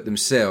would put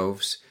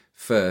themselves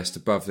first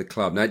above the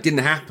club. Now, it didn't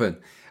happen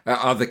at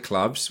other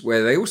clubs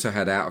where they also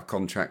had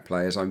out-of-contract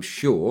players, I'm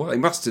sure. They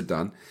must have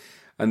done.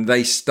 And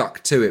they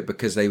stuck to it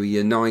because they were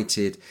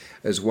united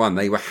as one.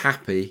 They were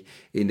happy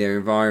in their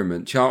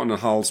environment. Charlton and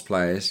Hull's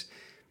players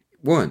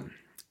weren't.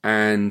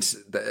 And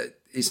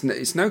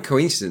it's no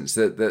coincidence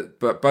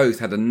that both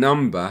had a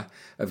number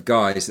of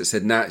guys that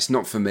said, "No, it's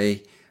not for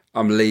me.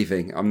 I'm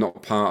leaving. I'm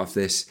not part of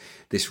this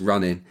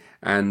run-in."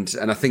 And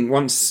I think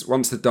once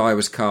the die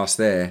was cast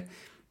there,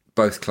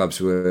 both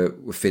clubs were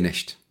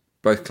finished.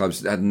 Both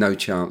clubs had no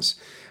chance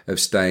of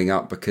staying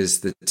up because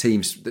the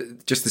teams,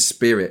 just the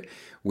spirit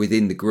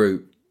within the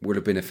group would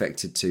have been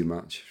affected too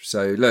much.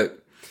 So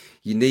look,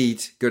 you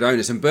need good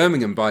owners. And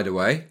Birmingham, by the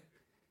way,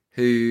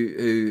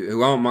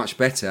 who aren't much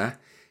better,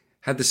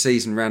 had the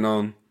season ran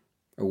on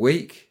a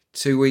week,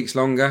 2 weeks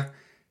longer,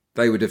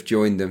 they would have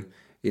joined them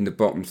in the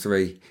bottom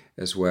three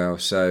as well.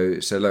 So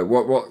look,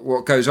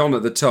 what goes on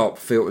at the top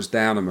filters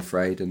down, I'm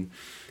afraid. And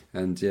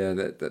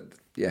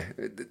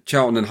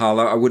Charlton and Hull,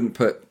 I wouldn't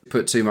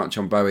put too much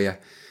on Bowyer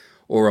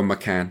or on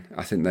McCann.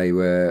 I think they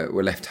were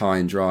left high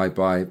and dry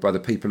by the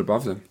people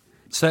above them.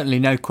 Certainly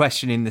no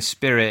question in the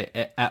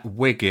spirit at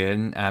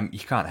Wigan. You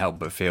can't help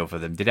but feel for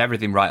them. Did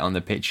everything right on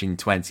the pitch in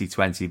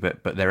 2020,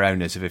 but their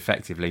owners have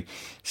effectively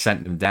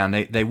sent them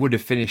down. They would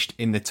have finished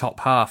in the top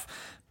half.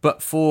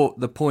 But for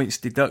the points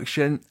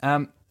deduction,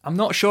 I'm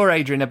not sure,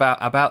 Adrian,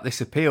 about this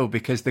appeal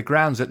because the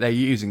grounds that they're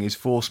using is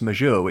force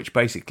majeure, which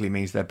basically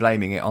means they're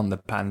blaming it on the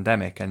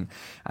pandemic, and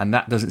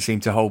that doesn't seem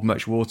to hold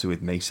much water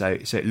with me. So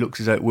it looks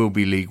as though it will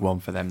be League One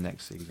for them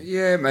next season.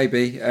 Yeah,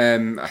 maybe.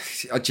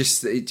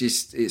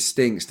 It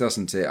stinks,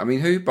 doesn't it? I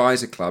mean, who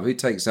buys a club? Who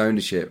takes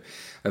ownership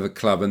of a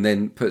club and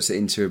then puts it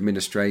into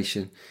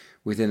administration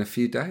within a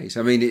few days?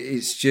 I mean,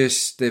 it's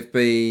just they've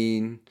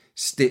been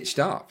stitched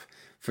up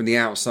from the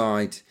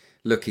outside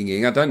looking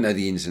in. I don't know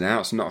the ins and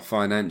outs. I'm not a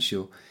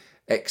financial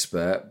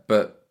expert,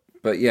 but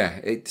yeah,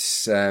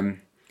 it's a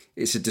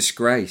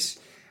disgrace,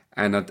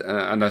 and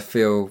I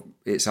feel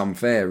it's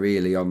unfair,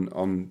 really,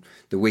 on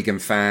the Wigan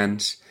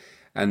fans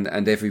and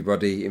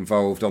everybody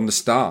involved, on the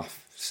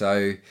staff.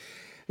 So,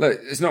 Look,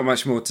 there's not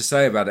much more to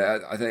say about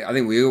it. I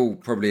think we all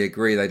probably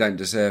agree they don't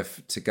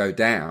deserve to go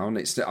down.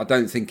 I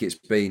don't think it's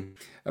been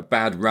a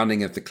bad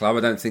running of the club. I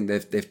don't think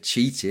they've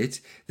cheated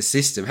the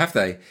system, have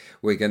they,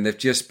 Wigan? They've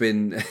just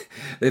been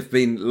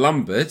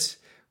lumbered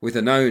with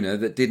an owner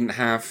that didn't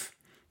have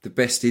the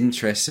best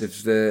interests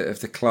of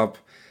the club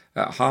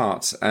at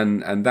heart,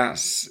 and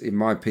that's, in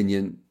my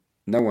opinion,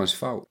 no one's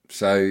fault.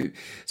 So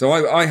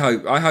I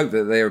hope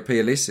that their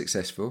appeal is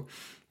successful.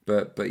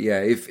 But yeah,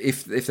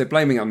 if they're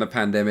blaming it on the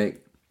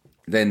pandemic,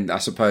 then I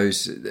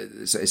suppose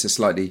it's a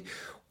slightly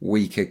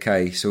weaker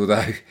case. Although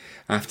I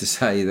have to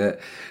say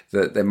that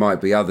there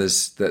might be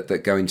others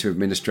that go into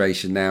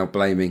administration now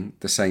blaming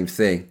the same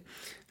thing.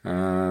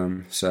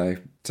 So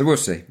we'll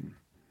see.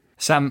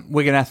 Sam,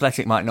 Wigan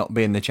Athletic might not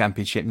be in the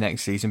Championship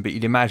next season, but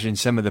you'd imagine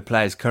some of the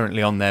players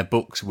currently on their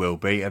books will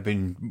be. Have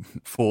been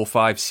 4,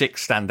 5,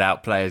 6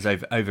 standout players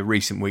over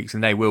recent weeks,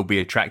 and they will be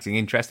attracting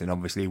interest. And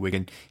obviously,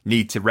 Wigan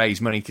need to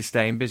raise money to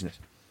stay in business.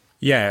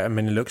 Yeah, I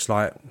mean, it looks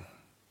like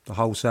the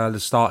wholesale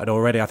has started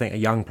already. I think a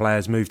young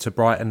player's moved to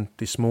Brighton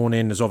this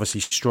morning. There's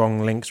obviously strong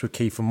links with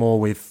Kiefer Moore,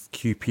 with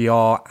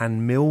QPR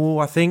and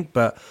Millwall, I think,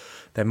 but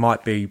there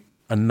might be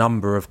a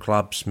number of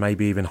clubs,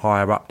 maybe even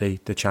higher up the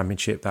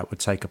Championship, that would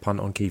take a punt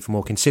on Kiefer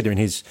Moore, considering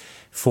his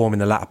form in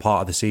the latter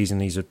part of the season.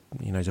 He's a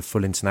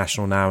full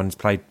international now and has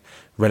played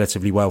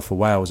relatively well for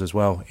Wales as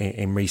well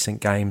in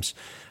recent games,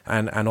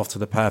 and off to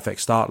the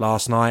perfect start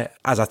last night.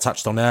 As I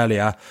touched on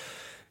earlier,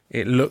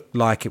 it looked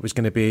like it was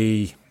going to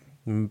be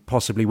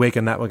possibly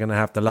Wigan that were going to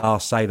have the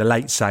last say, the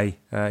late say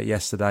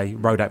yesterday.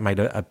 Rodak made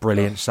a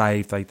brilliant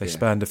save. They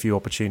spurned a few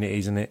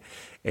opportunities, and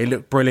it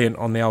looked brilliant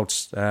on the old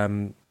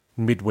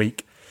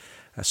midweek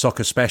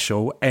soccer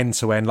special, end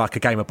to end, like a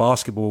game of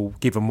basketball,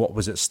 given what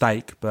was at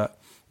stake. But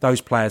those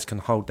players can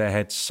hold their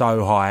heads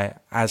so high,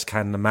 as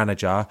can the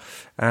manager.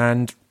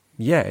 And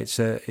yeah, it's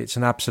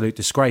an absolute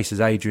disgrace, as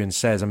Adrian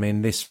says. I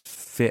mean, this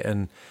fit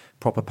and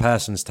proper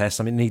persons test,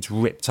 I mean, it needs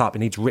ripped up. It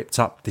needs ripped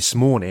up this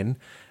morning,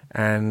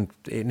 and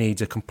it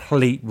needs a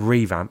complete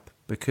revamp,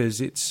 because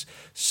it's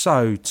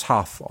so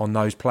tough on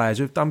those players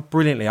who've done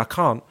brilliantly.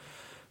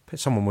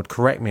 Someone would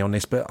correct me on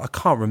this, but I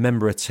can't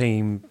remember a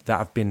team that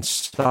have been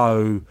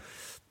so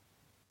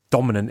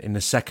dominant in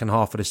the second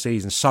half of the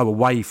season, so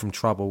away from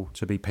trouble,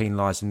 to be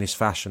penalised in this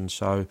fashion.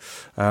 So,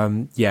 a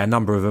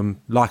number of them,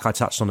 like I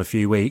touched on a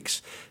few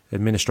weeks,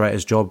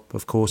 administrator's job,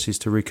 of course, is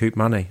to recoup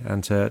money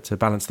and to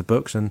balance the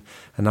books, and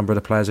a number of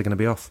the players are going to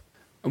be off.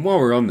 And while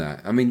we're on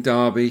that, I mean,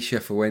 Derby,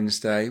 Sheffield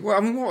Wednesday,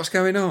 what's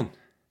going on?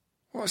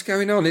 What's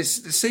going on? The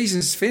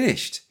season's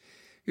finished.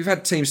 We've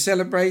had teams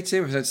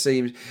celebrating, we've had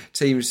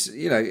teams,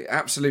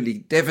 absolutely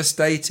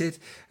devastated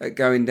at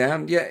going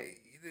down. Yet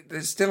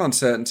there's still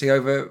uncertainty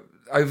over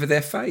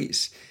their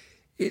fates.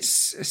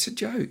 It's a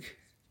joke.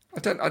 I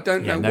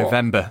don't know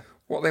November.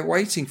 What they're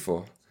waiting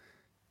for.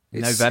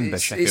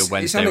 Sheffield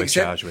Wednesday were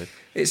charged with.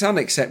 It's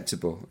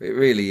unacceptable. It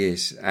really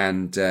is.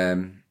 And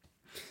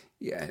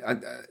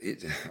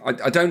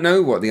I don't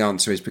know what the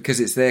answer is,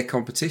 because it's their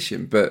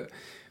competition. But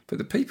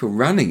the people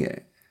running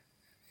it,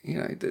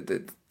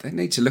 they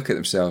need to look at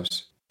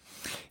themselves.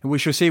 We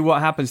shall see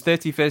what happens.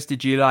 31st of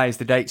July is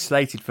the date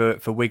slated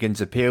for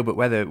Wigan's appeal, but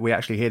whether we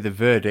actually hear the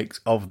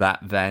verdict of that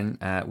then,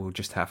 we'll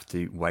just have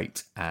to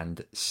wait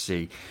and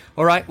see.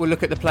 All right, we'll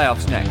look at the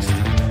playoffs next.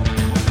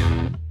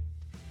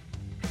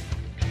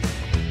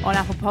 On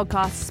Apple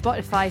Podcasts,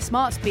 Spotify,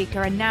 Smart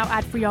Speaker, and now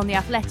ad-free on The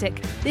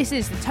Athletic, this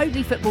is the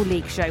Totally Football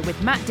League show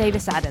with Matt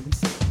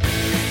Davis-Adams.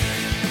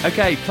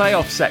 OK,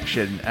 playoff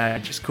section.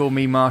 Just call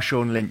me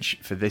Marshawn Lynch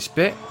for this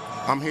bit.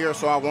 I'm here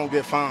so I won't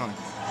get fined.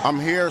 I'm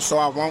here so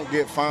I won't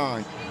get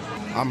fined.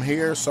 I'm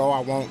here so I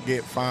won't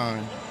get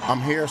fined. I'm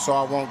here so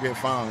I won't get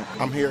fined.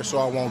 I'm here so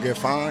I won't get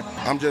fined.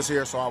 I'm just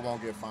here so I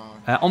won't get fined.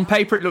 On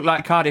paper, it looked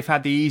like Cardiff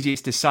had the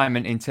easiest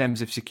assignment in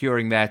terms of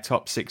securing their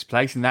top 6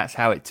 place, and that's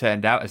how it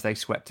turned out as they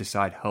swept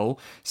aside Hull.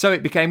 So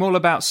it became all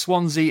about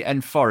Swansea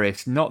and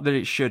Forest. Not that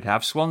it should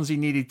have. Swansea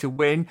needed to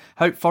win,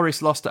 hope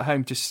Forest lost at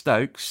home to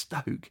Stoke,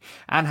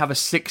 and have a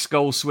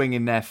 6-goal swing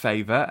in their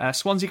favour.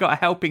 Swansea got a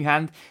helping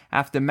hand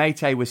after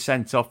Mate was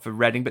sent off for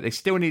Reading, but they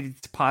still needed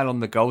to pile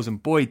on the goals,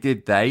 and boy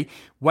did they.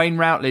 Wayne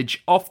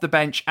Routledge off the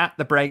bench at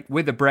the break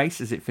with a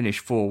brace as it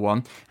finished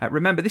 4-1.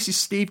 Remember, this is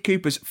Steve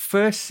Cooper's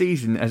first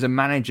season as a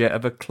manager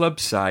of a club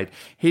side.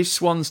 His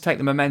Swans take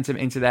the momentum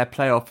into their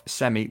playoff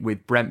semi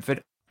with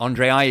Brentford.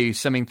 Andre Ayew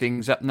summing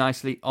things up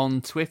nicely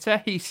on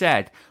Twitter. He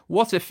said,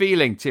 "What a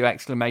feeling!" 2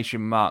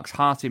 exclamation marks,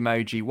 heart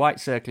emoji,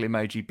 white circle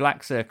emoji,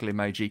 black circle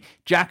emoji.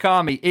 Jack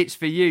Army, it's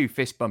for you,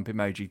 fist bump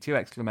emoji, 2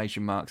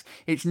 exclamation marks.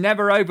 It's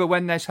never over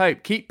when there's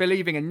hope. Keep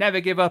believing and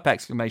never give up,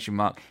 exclamation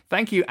mark.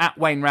 Thank you at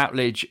Wayne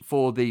Routledge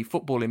for the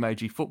football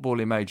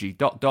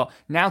emoji, ...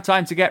 Now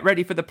time to get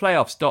ready for the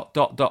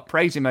playoffs, ...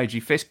 Praise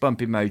emoji, fist bump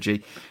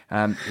emoji.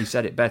 He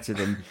said it better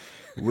than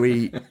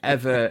we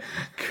ever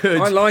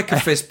could. I like a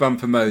fist bump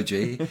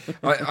emoji.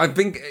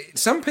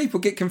 Some people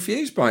get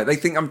confused by it. They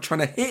think I'm trying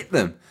to hit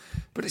them,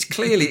 but it's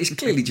clearly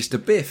just a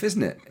biff,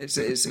 isn't it?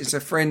 It's a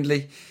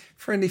friendly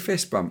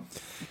fist bump.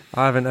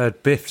 I haven't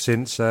heard Biff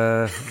since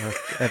I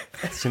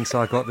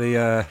got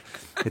the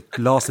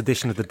last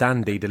edition of the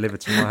Dandy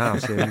delivered to my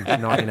house in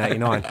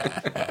 1989.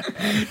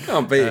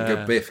 Can't beat a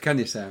good Biff, can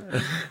you, Sam?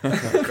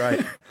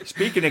 Great.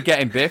 Speaking of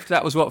getting biffed,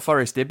 that was what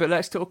Forest did, but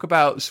let's talk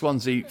about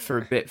Swansea for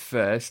a bit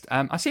first.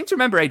 I seem to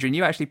remember, Adrian,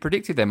 you actually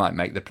predicted they might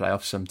make the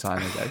playoffs some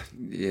time ago.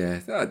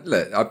 Yeah,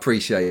 look, I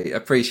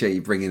appreciate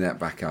you bringing that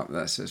back up.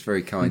 That's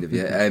very kind of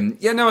you.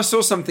 I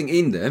saw something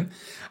in them.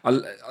 I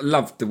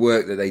loved the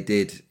work that they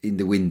did in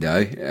the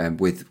window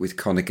with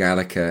Conor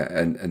Gallagher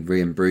and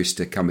Ryan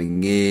Brewster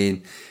coming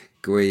in,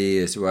 Gui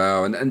as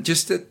well, and I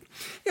just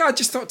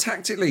thought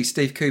tactically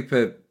Steve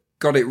Cooper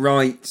got it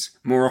right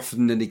more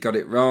often than he got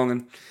it wrong,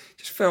 and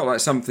just felt like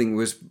something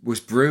was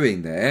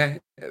brewing there.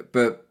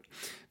 But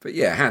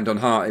yeah, hand on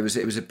heart, it was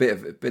a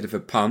bit of a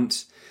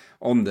punt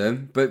on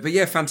them. But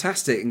yeah,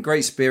 fantastic and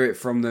great spirit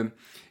from them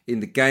in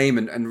the game,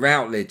 and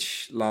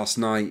Routledge last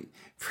night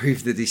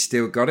proved that he's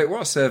still got it.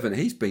 What a servant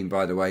he's been,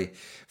 by the way,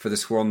 for the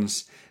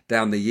Swans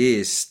down the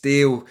years,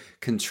 still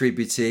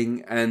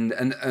contributing, and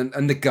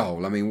the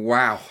goal. I mean,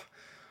 wow.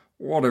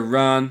 What a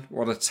run,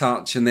 what a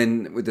touch, and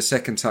then with the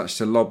second touch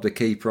to lob the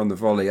keeper on the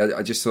volley.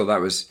 I just thought that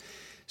was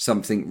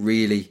something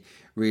really,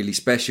 really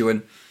special.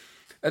 And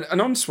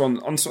on Swan,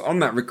 on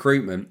that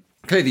recruitment,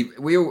 clearly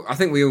I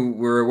think we all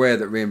were aware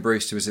that Ryan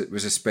Brewster was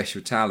a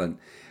special talent.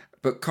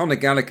 But Conor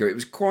Gallagher, it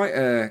was quite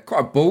a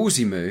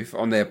ballsy move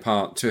on their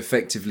part to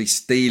effectively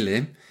steal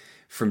him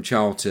from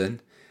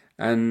Charlton,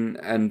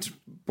 and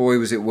boy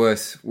was it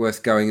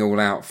worth going all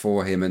out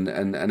for him.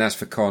 And as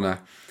for Conor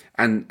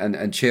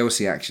and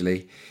Chelsea,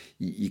 actually,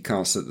 you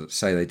can't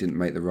say they didn't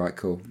make the right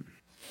call.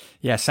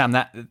 Yeah, Sam,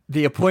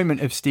 the appointment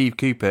of Steve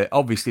Cooper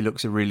obviously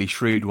looks a really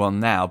shrewd one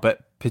now,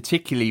 but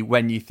particularly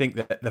when you think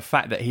that the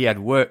fact that he had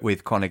worked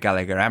with Conor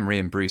Gallagher and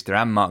Ryan Brewster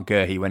and Mark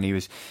Gurhey when he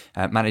was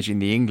managing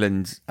the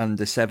England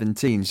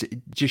under-17s,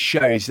 it just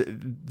shows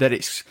that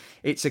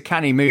it's a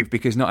canny move,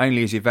 because not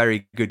only is he a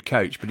very good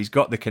coach, but he's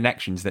got the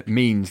connections that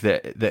means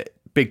that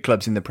big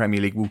clubs in the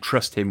Premier League will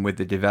trust him with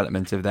the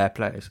development of their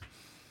players.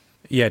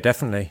 Yeah,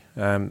 definitely.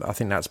 I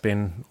think that's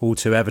been all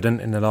too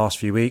evident in the last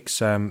few weeks.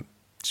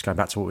 Just going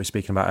back to what we were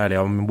speaking about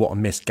earlier, I mean, what a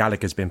miss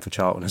Gallagher's been for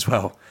Charlton as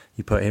well.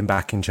 You put him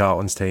back in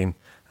Charlton's team,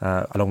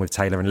 along with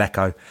Taylor and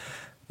Lecco.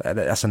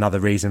 That's another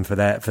reason for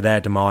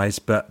their demise.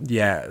 But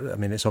yeah, I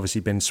mean, it's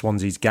obviously been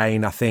Swansea's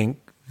gain. I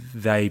think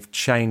they've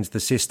changed the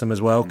system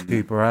as well.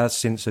 Cooper has,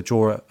 since a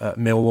draw at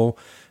Millwall,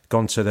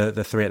 gone to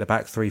the three at the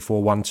back,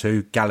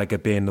 3-4-1-2, Gallagher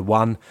being the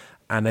one,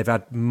 and they've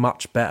had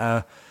much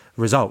better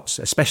results,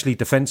 especially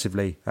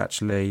defensively,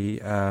 actually.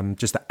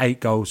 Just 8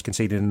 goals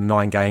conceded in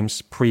 9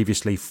 games.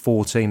 Previously,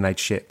 14 they'd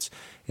shipped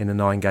in the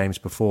 9 games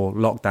before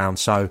lockdown.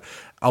 So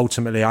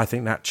ultimately, I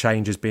think that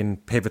change has been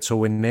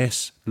pivotal in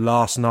this.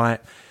 Last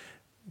night,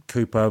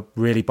 Cooper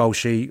really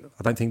bullshit.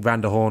 I don't think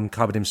Van der Horn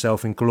covered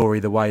himself in glory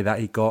the way that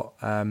he got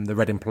the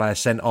Reading player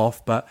sent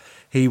off, but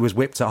he was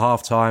whipped at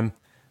half-time.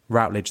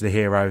 Routledge, the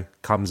hero,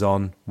 comes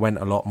on, went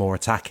a lot more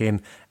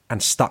attacking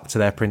and stuck to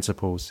their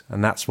principles.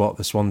 And that's what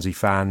the Swansea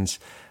fans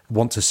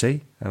want to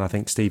see, and I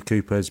think Steve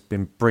Cooper's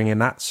been bringing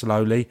that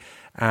slowly.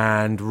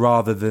 And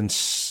rather than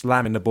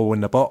slamming the ball in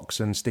the box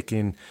and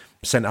sticking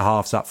centre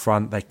halves up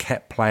front, they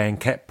kept playing,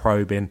 kept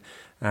probing,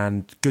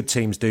 and good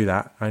teams do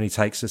that. Only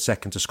takes a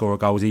second to score a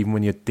goal, even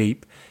when you're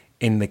deep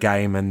in the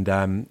game. And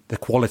the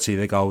quality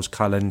of the goals,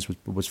 Cullen's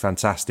was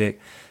fantastic,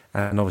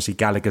 and obviously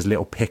Gallagher's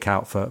little pick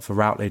out for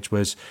Routledge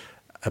was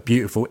a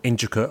beautiful,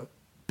 intricate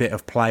bit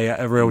of play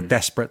at a real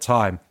desperate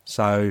time.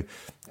 So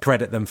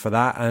credit them for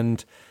that.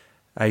 And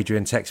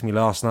Adrian texted me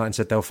last night and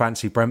said they'll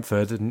fancy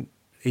Brentford, and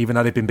even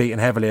though they've been beaten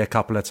heavily a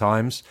couple of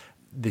times,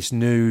 this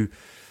new,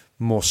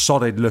 more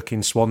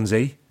solid-looking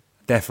Swansea,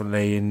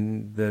 definitely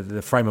in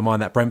the frame of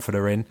mind that Brentford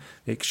are in,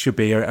 it should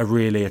be a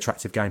really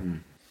attractive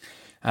game.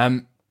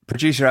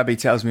 Producer Abby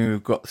tells me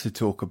we've got to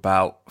talk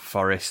about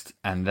Forest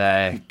and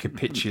their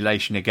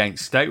capitulation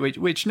against Stoke,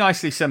 which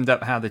nicely summed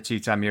up how the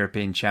two-time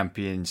European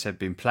champions have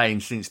been playing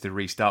since the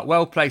restart.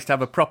 Well placed to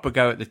have a proper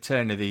go at the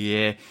turn of the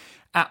year.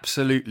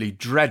 Absolutely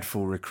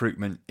dreadful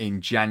recruitment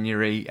in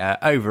January,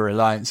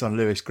 over-reliance on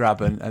Lewis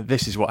Grabban, and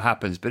this is what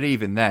happens. But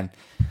even then,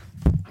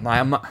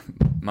 my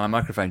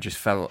microphone just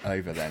fell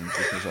over then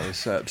because I was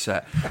so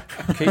upset.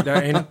 Keep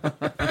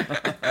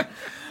that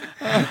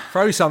in.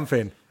 Throw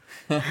something.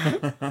 Burn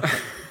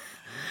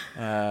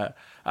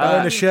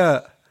a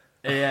shirt.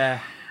 Yeah.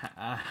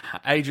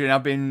 Adrian,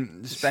 I've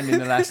been spending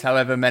the last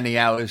however many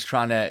hours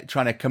trying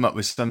to come up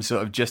with some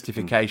sort of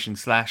justification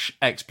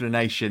 /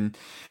 explanation.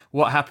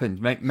 What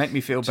happened? Make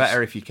me feel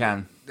better if you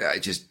can.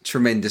 Just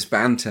tremendous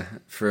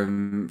banter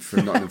from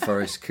Nottingham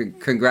Forest.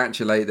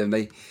 Congratulate them.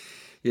 They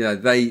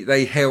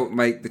helped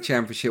make the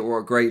Championship what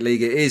a great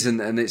league it is,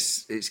 and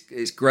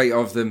it's great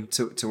of them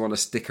to want to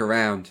stick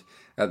around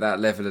at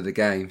that level of the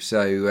game.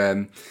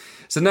 So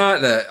no,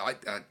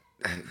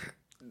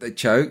 they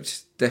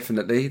choked.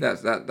 Definitely,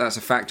 that's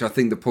a factor. I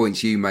think the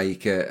points you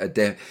make are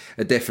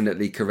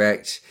definitely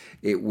correct.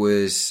 It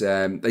was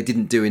they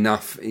didn't do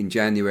enough in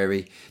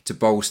January to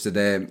bolster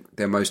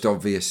their most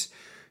obvious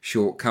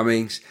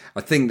shortcomings.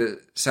 I think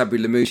that Sabri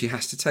Lamouchi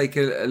has to take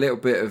a little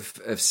bit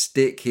of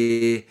stick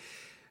here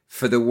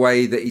for the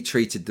way that he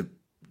treated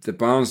the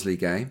Barnsley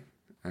game.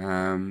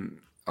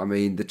 I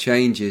mean, the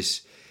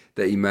changes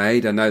that he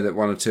made, I know that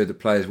one or two of the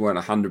players weren't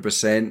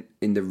 100%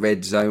 in the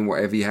red zone,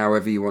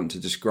 however you want to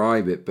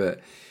describe it, but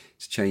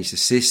to change the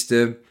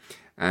system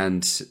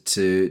and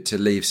to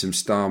leave some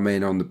star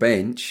men on the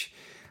bench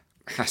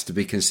has to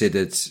be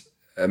considered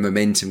a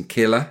momentum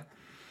killer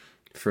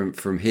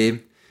from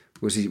him.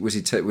 Was he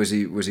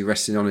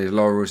resting on his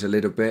laurels a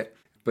little bit?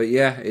 But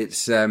yeah,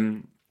 it's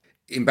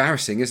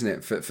embarrassing, isn't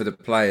it, for the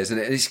players? And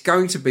it's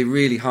going to be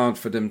really hard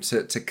for them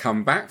to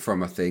come back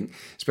from, I think,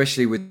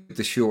 especially with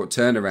the short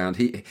turnaround.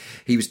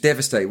 He was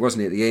devastated,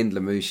 wasn't he, at the end,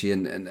 Lamouchi,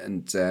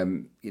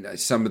 and you know,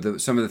 some of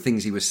the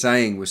things he was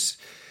saying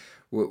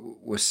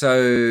were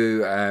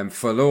so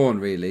forlorn,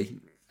 really,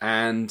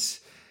 and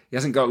he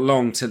hasn't got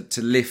long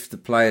to lift the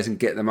players and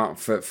get them up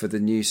for the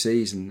new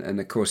season.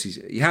 And of course,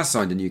 he has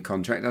signed a new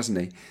contract, hasn't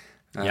he?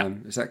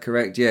 Is that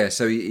correct? Yeah.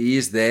 So he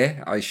is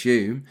there, I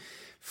assume,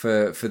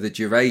 for the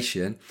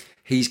duration.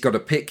 He's got to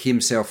pick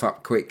himself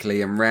up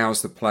quickly and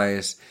rouse the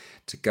players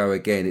to go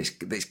again.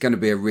 It's going to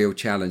be a real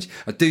challenge.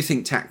 I do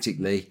think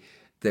tactically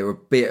they're a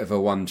bit of a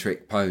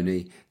one-trick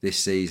pony this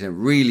season.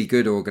 Really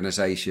good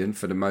organisation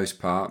for the most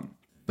part,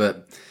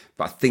 but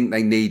I think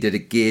they needed a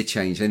gear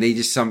change. They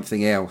needed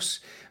something else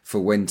for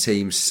when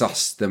teams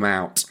sussed them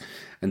out,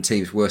 and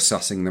teams were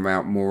sussing them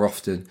out more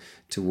often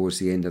towards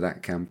the end of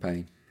that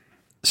campaign.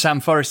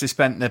 Sam, Forest has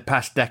spent the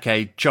past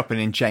decade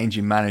chopping and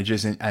changing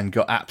managers and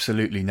got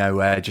absolutely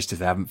nowhere, just as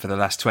they haven't for the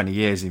last 20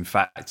 years, in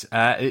fact.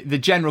 The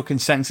general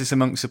consensus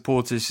amongst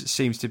supporters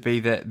seems to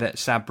be that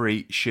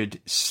Sabri should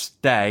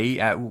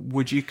stay.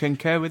 Would you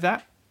concur with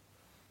that?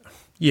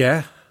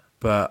 Yeah,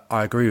 but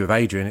I agree with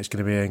Adrian. It's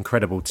going to be an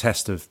incredible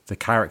test of the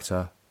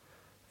character,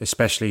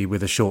 especially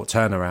with a short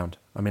turnaround.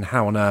 I mean,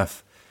 how on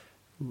earth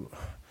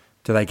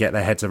do they get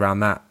their heads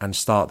around that and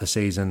start the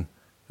season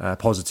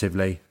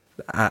positively,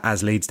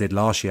 as Leeds did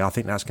last year? I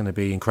think that's going to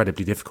be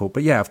incredibly difficult.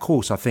 But yeah, of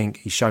course, I think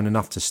he's shown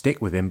enough to stick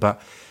with him,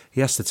 but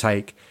he has to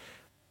take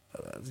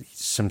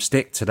some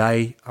stick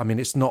today. I mean,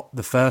 it's not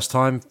the first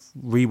time.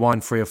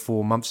 Rewind 3 or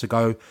 4 months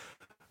ago,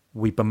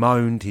 we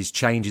bemoaned his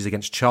changes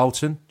against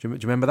Charlton. Do you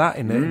remember that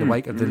in the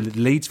wake of the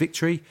Leeds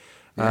victory?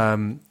 Yeah.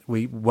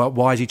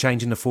 Why is he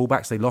changing the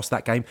fullbacks? They lost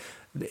that game.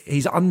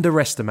 He's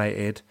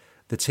underestimated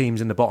the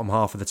teams in the bottom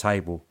half of the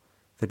table.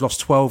 They've lost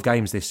 12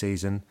 games this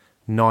season,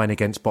 9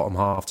 against bottom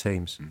half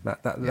teams.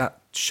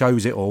 That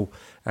shows it all.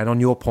 And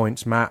on your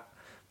points, Matt,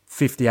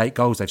 58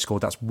 goals they've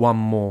scored. That's one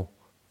more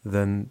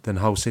than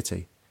Hull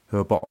City, who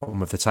are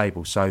bottom of the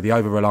table. So the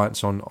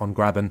over-reliance on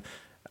Graben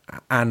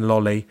and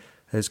Lolly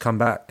has come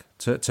back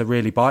to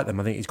really bite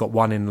them. I think he's got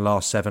 1 in the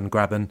last 7,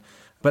 Graben.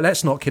 But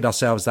let's not kid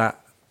ourselves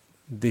that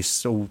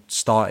this all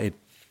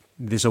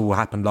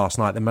happened last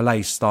night. The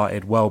malaise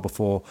started well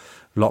before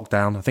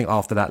lockdown. I think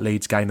after that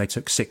Leeds game, they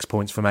took 6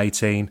 points from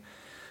 18,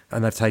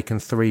 and they've taken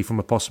 3 from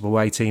a possible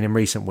 18 in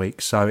recent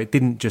weeks. So it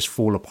didn't just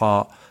fall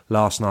apart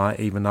last night,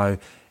 even though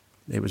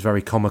it was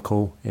very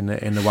comical in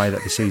the way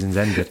that the season's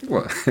ended.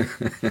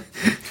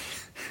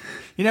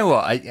 You know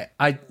what?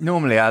 I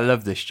normally I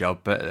love this job,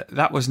 but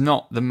that was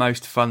not the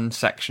most fun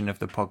section of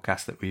the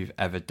podcast that we've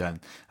ever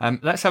done.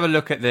 Let's have a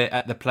look at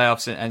the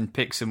playoffs and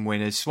pick some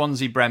winners.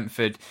 Swansea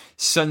Brentford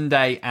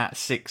Sunday at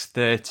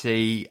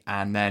 6:30,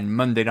 and then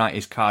Monday night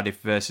is Cardiff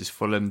versus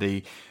Fulham.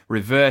 The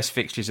reverse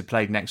fixtures are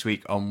played next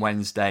week on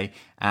Wednesday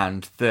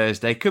and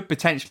Thursday. Could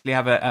potentially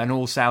have an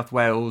all South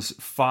Wales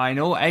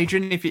final.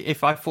 Adrian,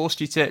 if I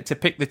forced you to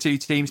pick the two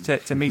teams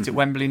to meet at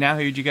Wembley now,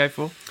 who would you go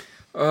for?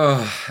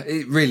 Oh,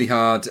 it's really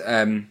hard.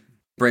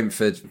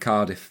 Brentford,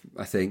 Cardiff,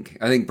 I think.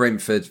 I think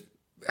Brentford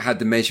had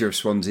the measure of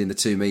Swansea in the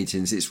 2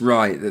 meetings. It's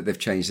right that they've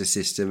changed the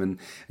system and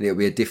it'll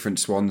be a different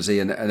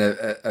Swansea and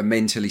a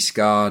mentally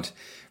scarred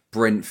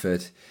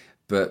Brentford.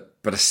 But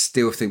I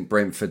still think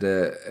Brentford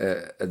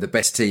are the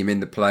best team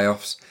in the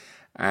playoffs.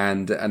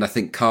 And I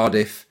think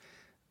Cardiff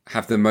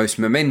have the most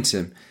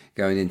momentum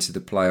going into the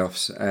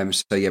playoffs.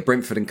 So yeah,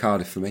 Brentford and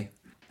Cardiff for me.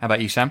 How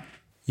about you, Sam?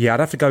 Yeah, I'd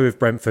have to go with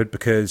Brentford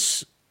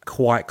because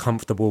quite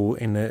comfortable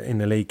in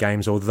the league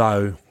games,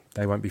 although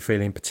they won't be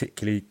feeling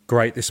particularly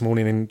great this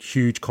morning, in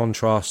huge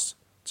contrast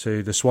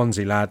to the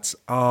Swansea lads.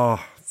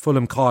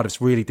 Fulham Cardiff's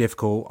really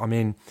difficult. I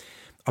mean,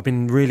 I've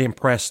been really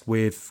impressed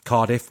with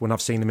Cardiff when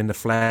I've seen them in the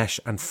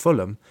flesh, and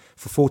Fulham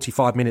for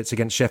 45 minutes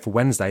against Sheffield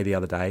Wednesday the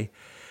other day.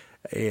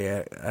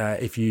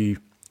 If you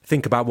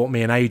think about what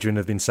me and Adrian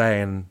have been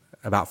saying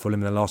about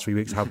Fulham in the last 3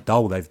 weeks, how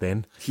dull they've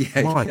been.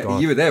 My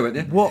God. You were there, weren't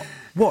you?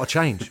 What a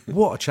change.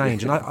 What a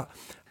change. And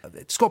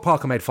Scott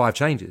Parker made 5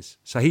 changes.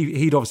 So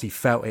he'd obviously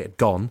felt it had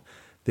gone,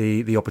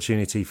 the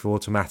opportunity for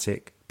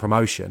automatic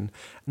promotion.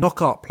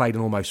 Knockout played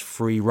an almost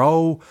free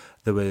role.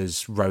 There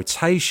was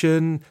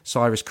rotation.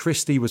 Cyrus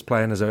Christie was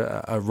playing as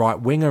a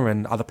right winger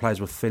and other players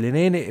were filling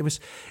in. It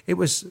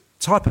was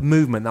type of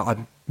movement that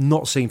I've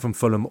not seen from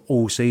Fulham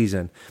all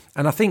season.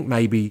 And I think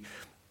maybe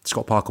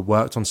Scott Parker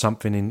worked on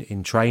something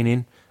in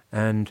training,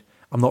 and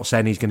I'm not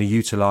saying he's going to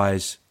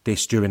utilise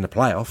this during the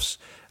playoffs.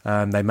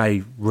 They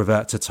may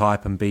revert to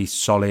type and be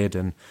solid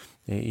and,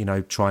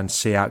 try and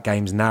see out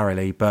games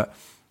narrowly. But,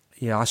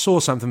 yeah, I saw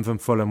something from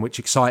Fulham which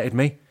excited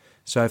me.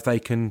 So if they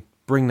can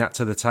bring that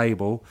to the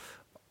table,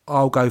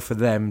 I'll go for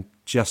them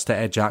just to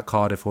edge out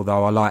Cardiff,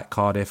 although I like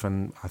Cardiff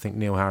and I think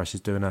Neil Harris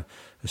is doing a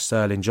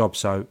sterling job.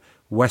 So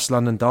West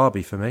London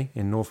derby for me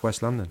in North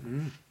West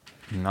London.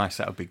 Nice,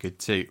 that would be good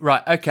too.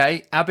 Right,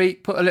 okay, Abby,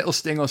 put a little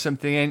sting or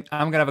something in.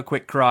 I'm going to have a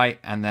quick cry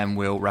and then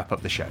we'll wrap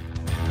up the show.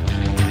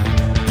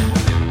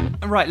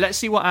 Right, let's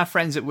see what our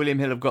friends at William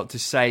Hill have got to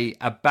say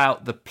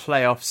about the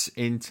playoffs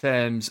in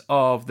terms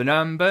of the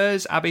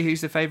numbers. Abby,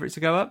 who's the favourite to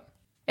go up?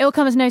 It will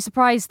come as no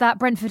surprise that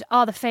Brentford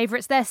are the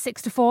favourites. They're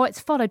 6-4. It's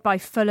followed by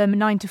Fulham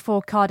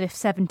 9-4, Cardiff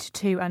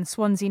 7-2 and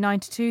Swansea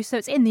 9-2. So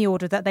it's in the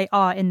order that they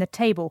are in the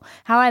table.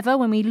 However,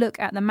 when we look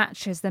at the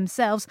matches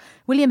themselves,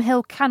 William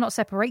Hill cannot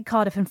separate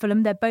Cardiff and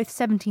Fulham. They're both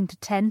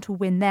 17-10 to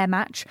win their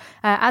match.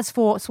 As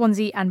for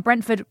Swansea and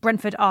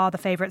Brentford are the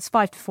favourites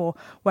 5-4,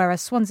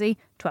 whereas Swansea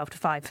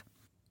 12-5.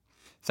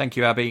 Thank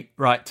you, Abby.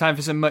 Right, time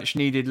for some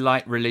much-needed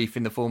light relief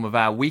in the form of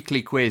our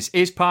weekly quiz.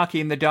 Is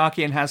Parky in the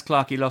darky and has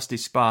Clarkey lost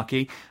his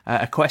Sparky?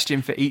 A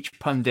question for each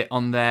pundit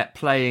on their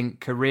playing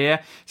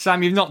career.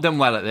 Sam, you've not done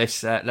well at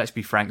this, let's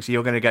be frank, so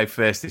you're going to go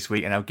first this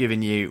week, and I've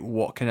given you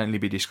what can only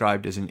be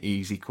described as an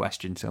easy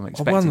question, so I'm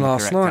expecting I won the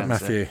last correct night,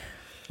 answer. Matthew.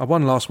 I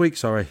won last week,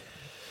 sorry.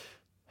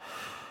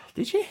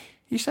 Did you?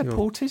 You said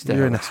Paul Tisdale.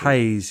 You're in a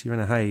haze. You're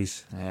in a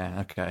haze. Yeah,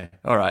 okay.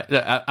 All right.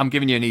 Look, I'm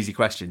giving you an easy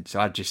question, so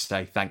I'd just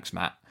say thanks,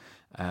 Matt.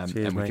 Cheers,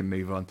 and we mate. can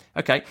move on.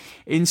 Okay.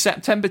 In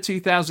September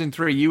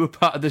 2003, you were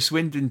part of the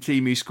Swindon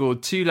team who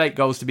scored 2 late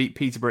goals to beat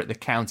Peterborough at the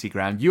county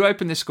ground. You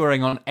opened the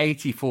scoring on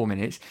 84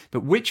 minutes,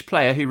 but which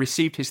player who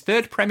received his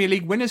 3rd Premier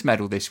League winners'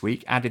 medal this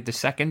week added the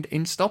 2nd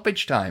in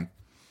stoppage time?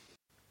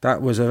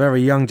 That was a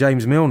very young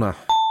James Milner.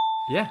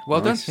 Yeah,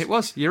 well Nice. done. It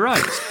was. You're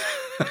right.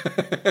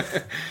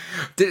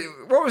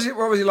 What was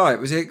he like?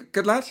 Was he a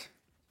good lad?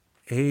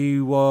 He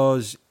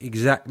was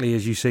exactly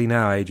as you see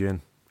now,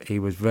 Adrian. He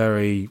was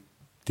very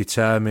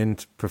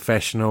determined,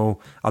 professional.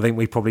 I think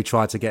we probably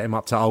tried to get him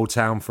up to Old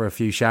Town for a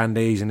few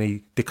shandies and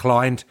he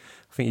declined.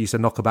 I think he used to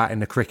knock about in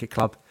the cricket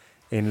club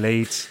in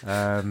Leeds.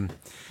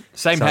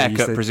 Same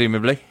haircut,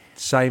 presumably.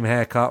 Same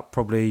haircut,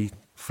 probably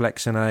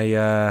flexing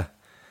a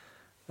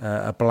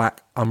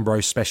black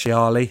Umbro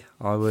Speciale,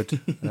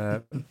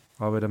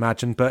 I would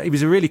imagine. But he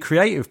was a really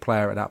creative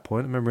player at that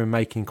point. I remember him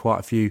making quite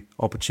a few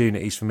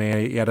opportunities for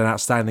me. He had an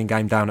outstanding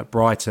game down at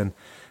Brighton.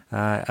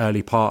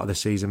 Early part of the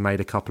season, made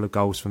a couple of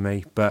goals for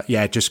me. But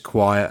yeah, just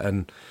quiet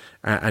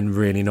and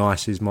really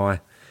nice is my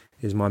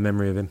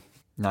memory of him.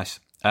 Nice.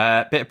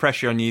 Bit of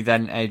pressure on you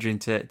then, Adrian,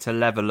 to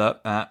level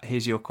up.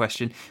 Here's your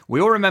question. We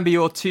all remember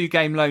your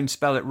 2-game loan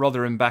spell at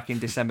Rotherham back in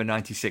December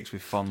 96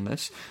 with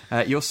fondness.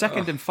 Your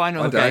second and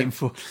final game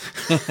for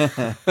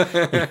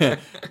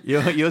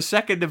your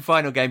second and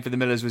final game for the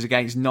Millers was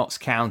against Notts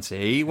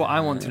County. What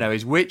I want to know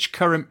is which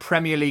current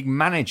Premier League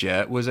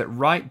manager was at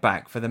right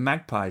back for the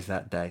Magpies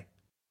that day?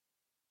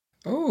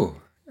 Oh,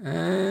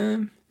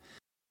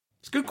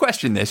 it's a good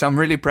question, this. I'm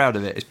really proud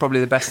of it. It's probably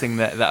the best thing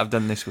that I've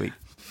done this week.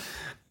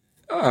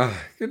 Oh,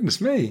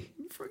 goodness me.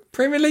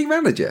 Premier League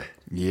manager?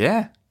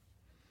 Yeah.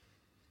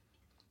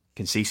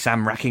 Can see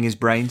Sam racking his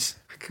brains.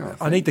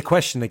 I need the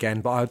question again,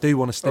 but I do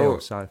want to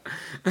steal, so...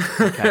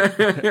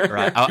 Okay.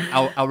 Right,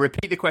 I'll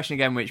repeat the question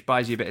again, which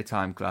buys you a bit of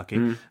time,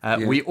 Clarky.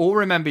 We all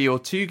remember your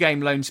 2-game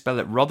loan spell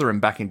at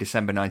Rotherham back in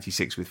December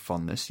 96 with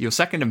fondness. Your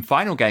second and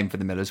final game for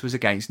the Millers was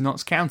against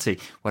Notts County.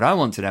 What I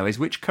want to know is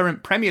which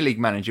current Premier League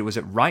manager was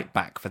at right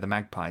back for the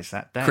Magpies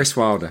that day? Chris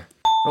Wilder.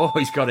 Oh,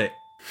 he's got it.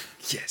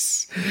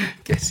 Yes.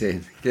 Get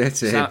in.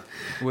 Sam,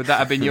 would that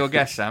have been your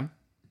guess, Sam?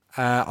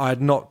 I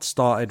had not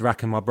started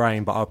racking my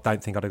brain, but I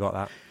don't think I'd have got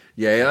that.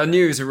 Yeah, I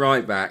knew he was a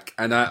right back,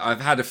 and I've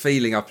had a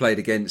feeling I played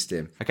against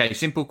him. Okay,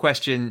 simple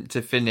question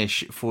to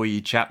finish for you,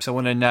 chaps. I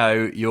want to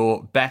know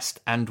your best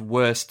and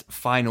worst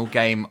final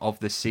game of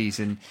the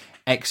season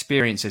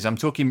experiences. I'm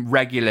talking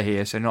regular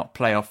here, so not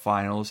playoff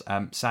finals.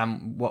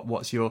 Sam,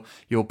 what's your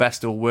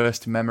best or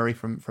worst memory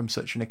from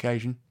such an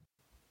occasion?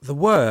 The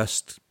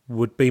worst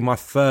would be my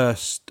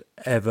first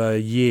ever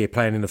year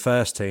playing in the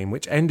first team,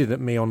 which ended at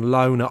me on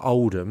loan at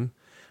Oldham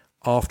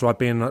after I'd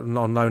been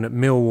on loan at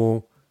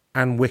Millwall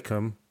and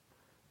Wickham,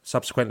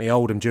 subsequently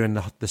Oldham during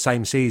the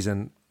same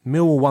season.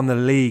 Millwall won the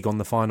league on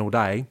the final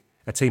day,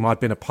 a team I'd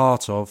been a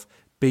part of,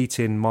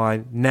 beating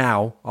my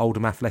now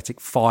Oldham Athletic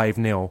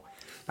 5-0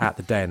 at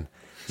the Den.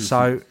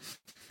 So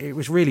it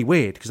was really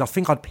weird because I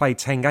think I'd played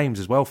 10 games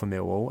as well for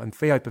Millwall, and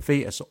Theo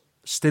Pafitas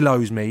still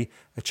owes me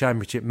a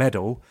championship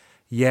medal.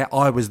 Yeah,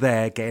 I was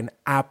there getting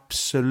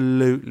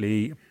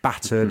absolutely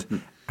battered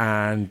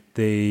and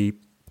the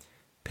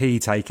pee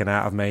taken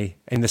out of me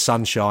in the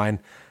sunshine.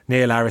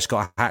 Neil Harris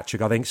got a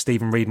hat-trick. I think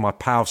Stephen Reid, my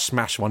pal,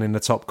 smashed one in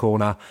the top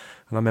corner.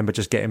 And I remember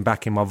just getting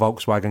back in my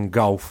Volkswagen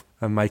Golf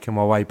and making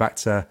my way back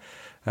to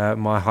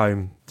my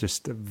home.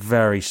 Just a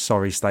very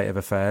sorry state of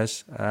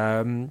affairs.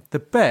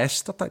 The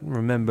best, I don't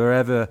remember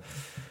ever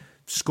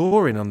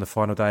scoring on the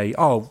final day.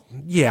 Oh,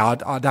 yeah,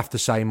 I'd have to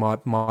say my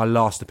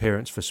last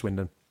appearance for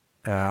Swindon.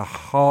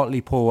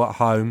 Hartlepool at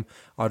home.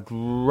 I'd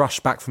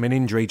rushed back from an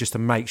injury just to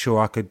make sure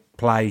I could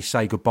play,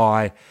 say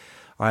goodbye.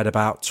 I had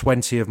about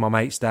 20 of my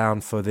mates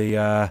down for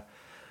the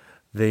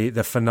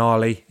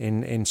finale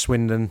in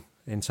Swindon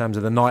in terms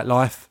of the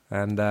nightlife,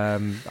 and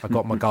I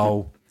got my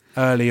goal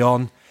early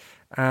on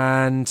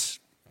and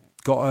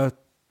got an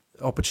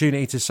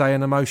opportunity to say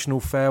an emotional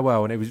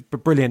farewell, and it was a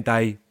brilliant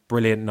day,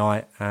 brilliant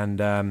night, and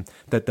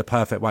the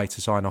perfect way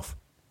to sign off.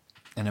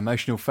 An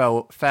emotional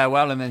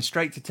farewell, and then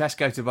straight to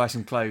Tesco to buy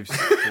some clothes.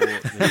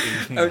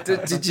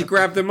 Did you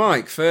grab the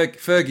mic,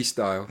 Fergie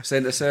style,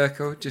 centre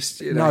circle, just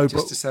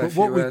to say a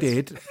few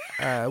words?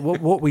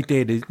 What we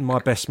did is my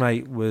best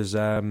mate was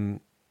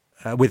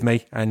with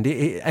me, and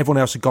everyone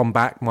else had gone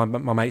back. My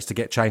mates to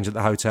get changed at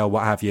the hotel,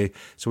 what have you.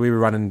 So we were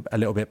running a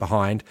little bit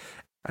behind.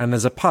 And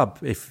there's a pub,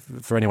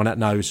 for anyone that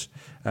knows,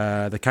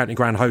 the County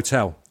Grand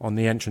Hotel on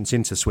the entrance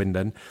into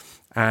Swindon,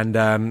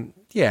 and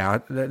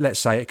let's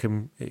say it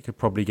could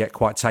probably get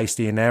quite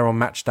tasty in there on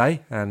match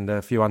day, and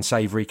a few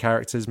unsavoury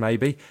characters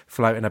maybe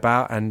floating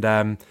about.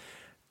 And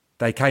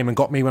they came and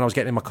got me when I was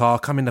getting in my car.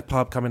 Come in the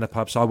pub.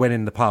 So I went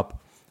in the pub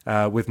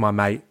with my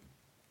mate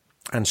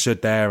and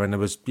stood there, and there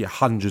was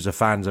hundreds of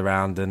fans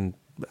around, and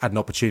had an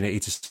opportunity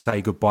to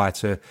say goodbye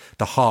to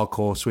the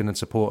hardcore Swindon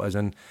supporters.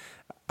 And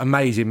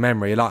amazing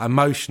memory, like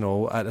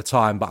emotional at the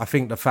time, but I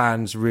think the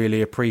fans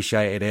really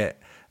appreciated it,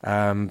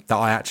 that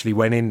I actually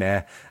went in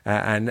there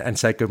and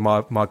said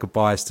my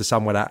goodbyes to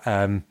someone that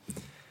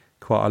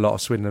quite a lot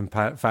of Swindon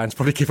fans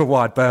probably give a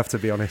wide berth, to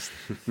be honest.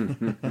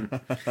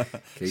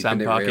 Sam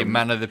Parkin,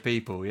 man of the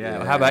people,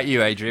 yeah. How about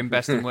you, Adrian?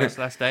 Best and worst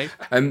last day?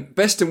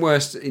 Best and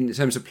worst in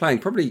terms of playing,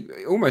 probably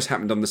almost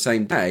happened on the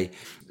same day.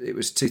 It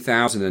was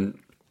 2000, and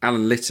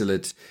Alan Little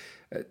had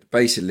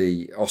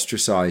basically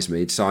ostracised me.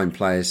 He'd signed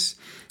players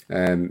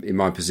in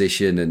my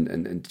position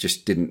and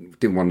just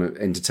didn't want to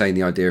entertain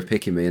the idea of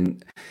picking me,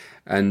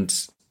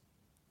 and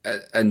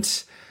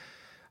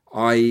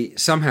I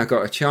somehow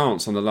got a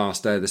chance on the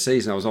last day of the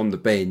season. I was on the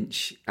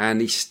bench and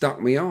he stuck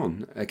me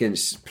on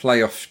against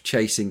playoff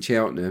chasing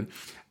Cheltenham,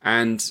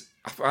 and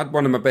I had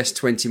one of my best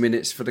 20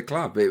 minutes for the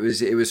club. It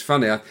was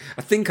funny. I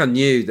think I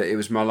knew that it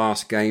was my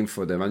last game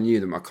for them. I knew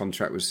that my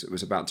contract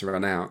was about to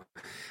run out.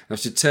 I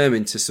was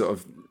determined to sort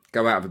of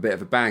go out with a bit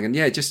of a bang, and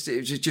it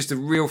was just a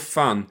real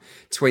fun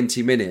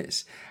 20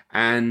 minutes.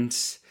 And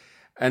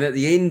at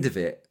the end of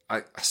it,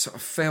 I sort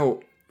of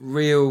felt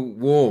real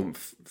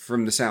warmth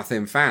from the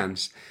Southend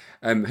fans,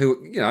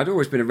 who, I'd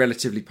always been a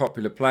relatively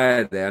popular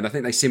player there, and I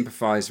think they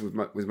sympathised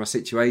with my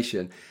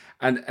situation.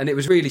 And it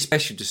was really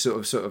special to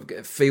sort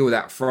of feel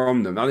that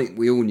from them. I think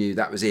we all knew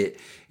that was it.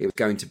 It was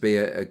going to be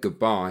a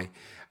goodbye.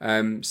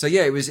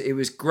 It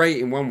was great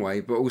in one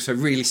way, but also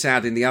really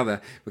sad in the other,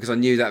 because I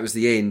knew that was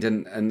the end,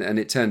 and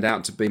it turned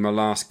out to be my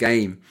last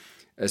game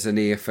as an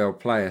EFL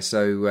player.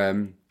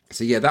 So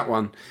that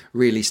one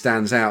really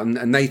stands out.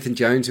 And Nathan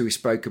Jones, who we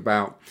spoke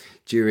about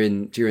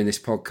during this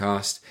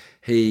podcast,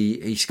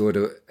 he scored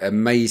a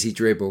mazy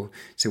dribble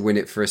to win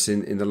it for us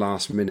in the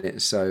last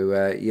minute. So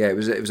it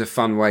was a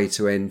fun way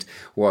to end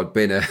what had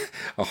been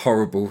a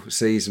horrible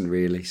season,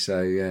 really.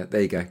 So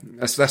there you go.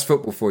 That's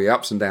football for you,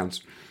 ups and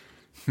downs.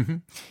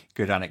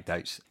 Good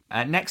anecdotes.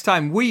 Next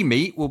time we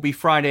meet will be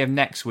Friday of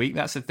next week.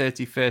 That's the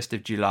 31st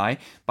of July.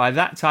 By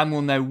that time,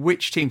 we'll know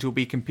which teams will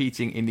be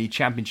competing in the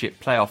Championship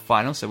playoff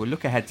final, so we'll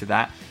look ahead to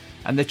that.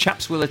 And the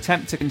chaps will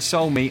attempt to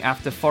console me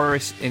after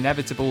Forest's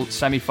inevitable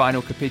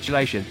semi-final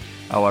capitulation.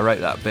 Oh, I wrote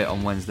that bit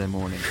on Wednesday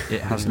morning.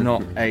 It has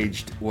not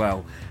aged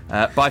well.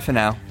 Bye for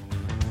now.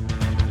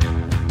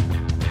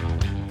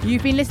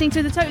 You've been listening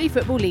to the Totally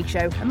Football League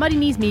Show, a Muddy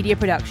Knees Media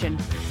production.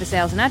 For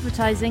sales and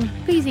advertising,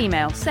 please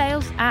email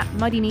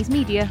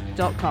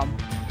sales@muddykneesmedia.com.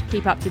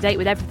 Keep up to date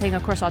with everything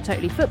across our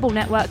Totally Football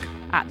network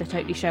at The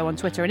Totally Show on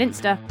Twitter and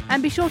Insta.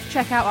 And be sure to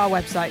check out our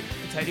website,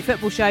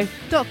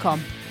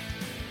 thetotallyfootballshow.com.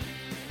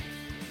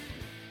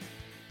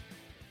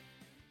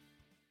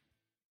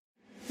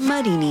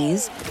 Muddy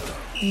Knees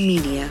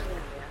Media.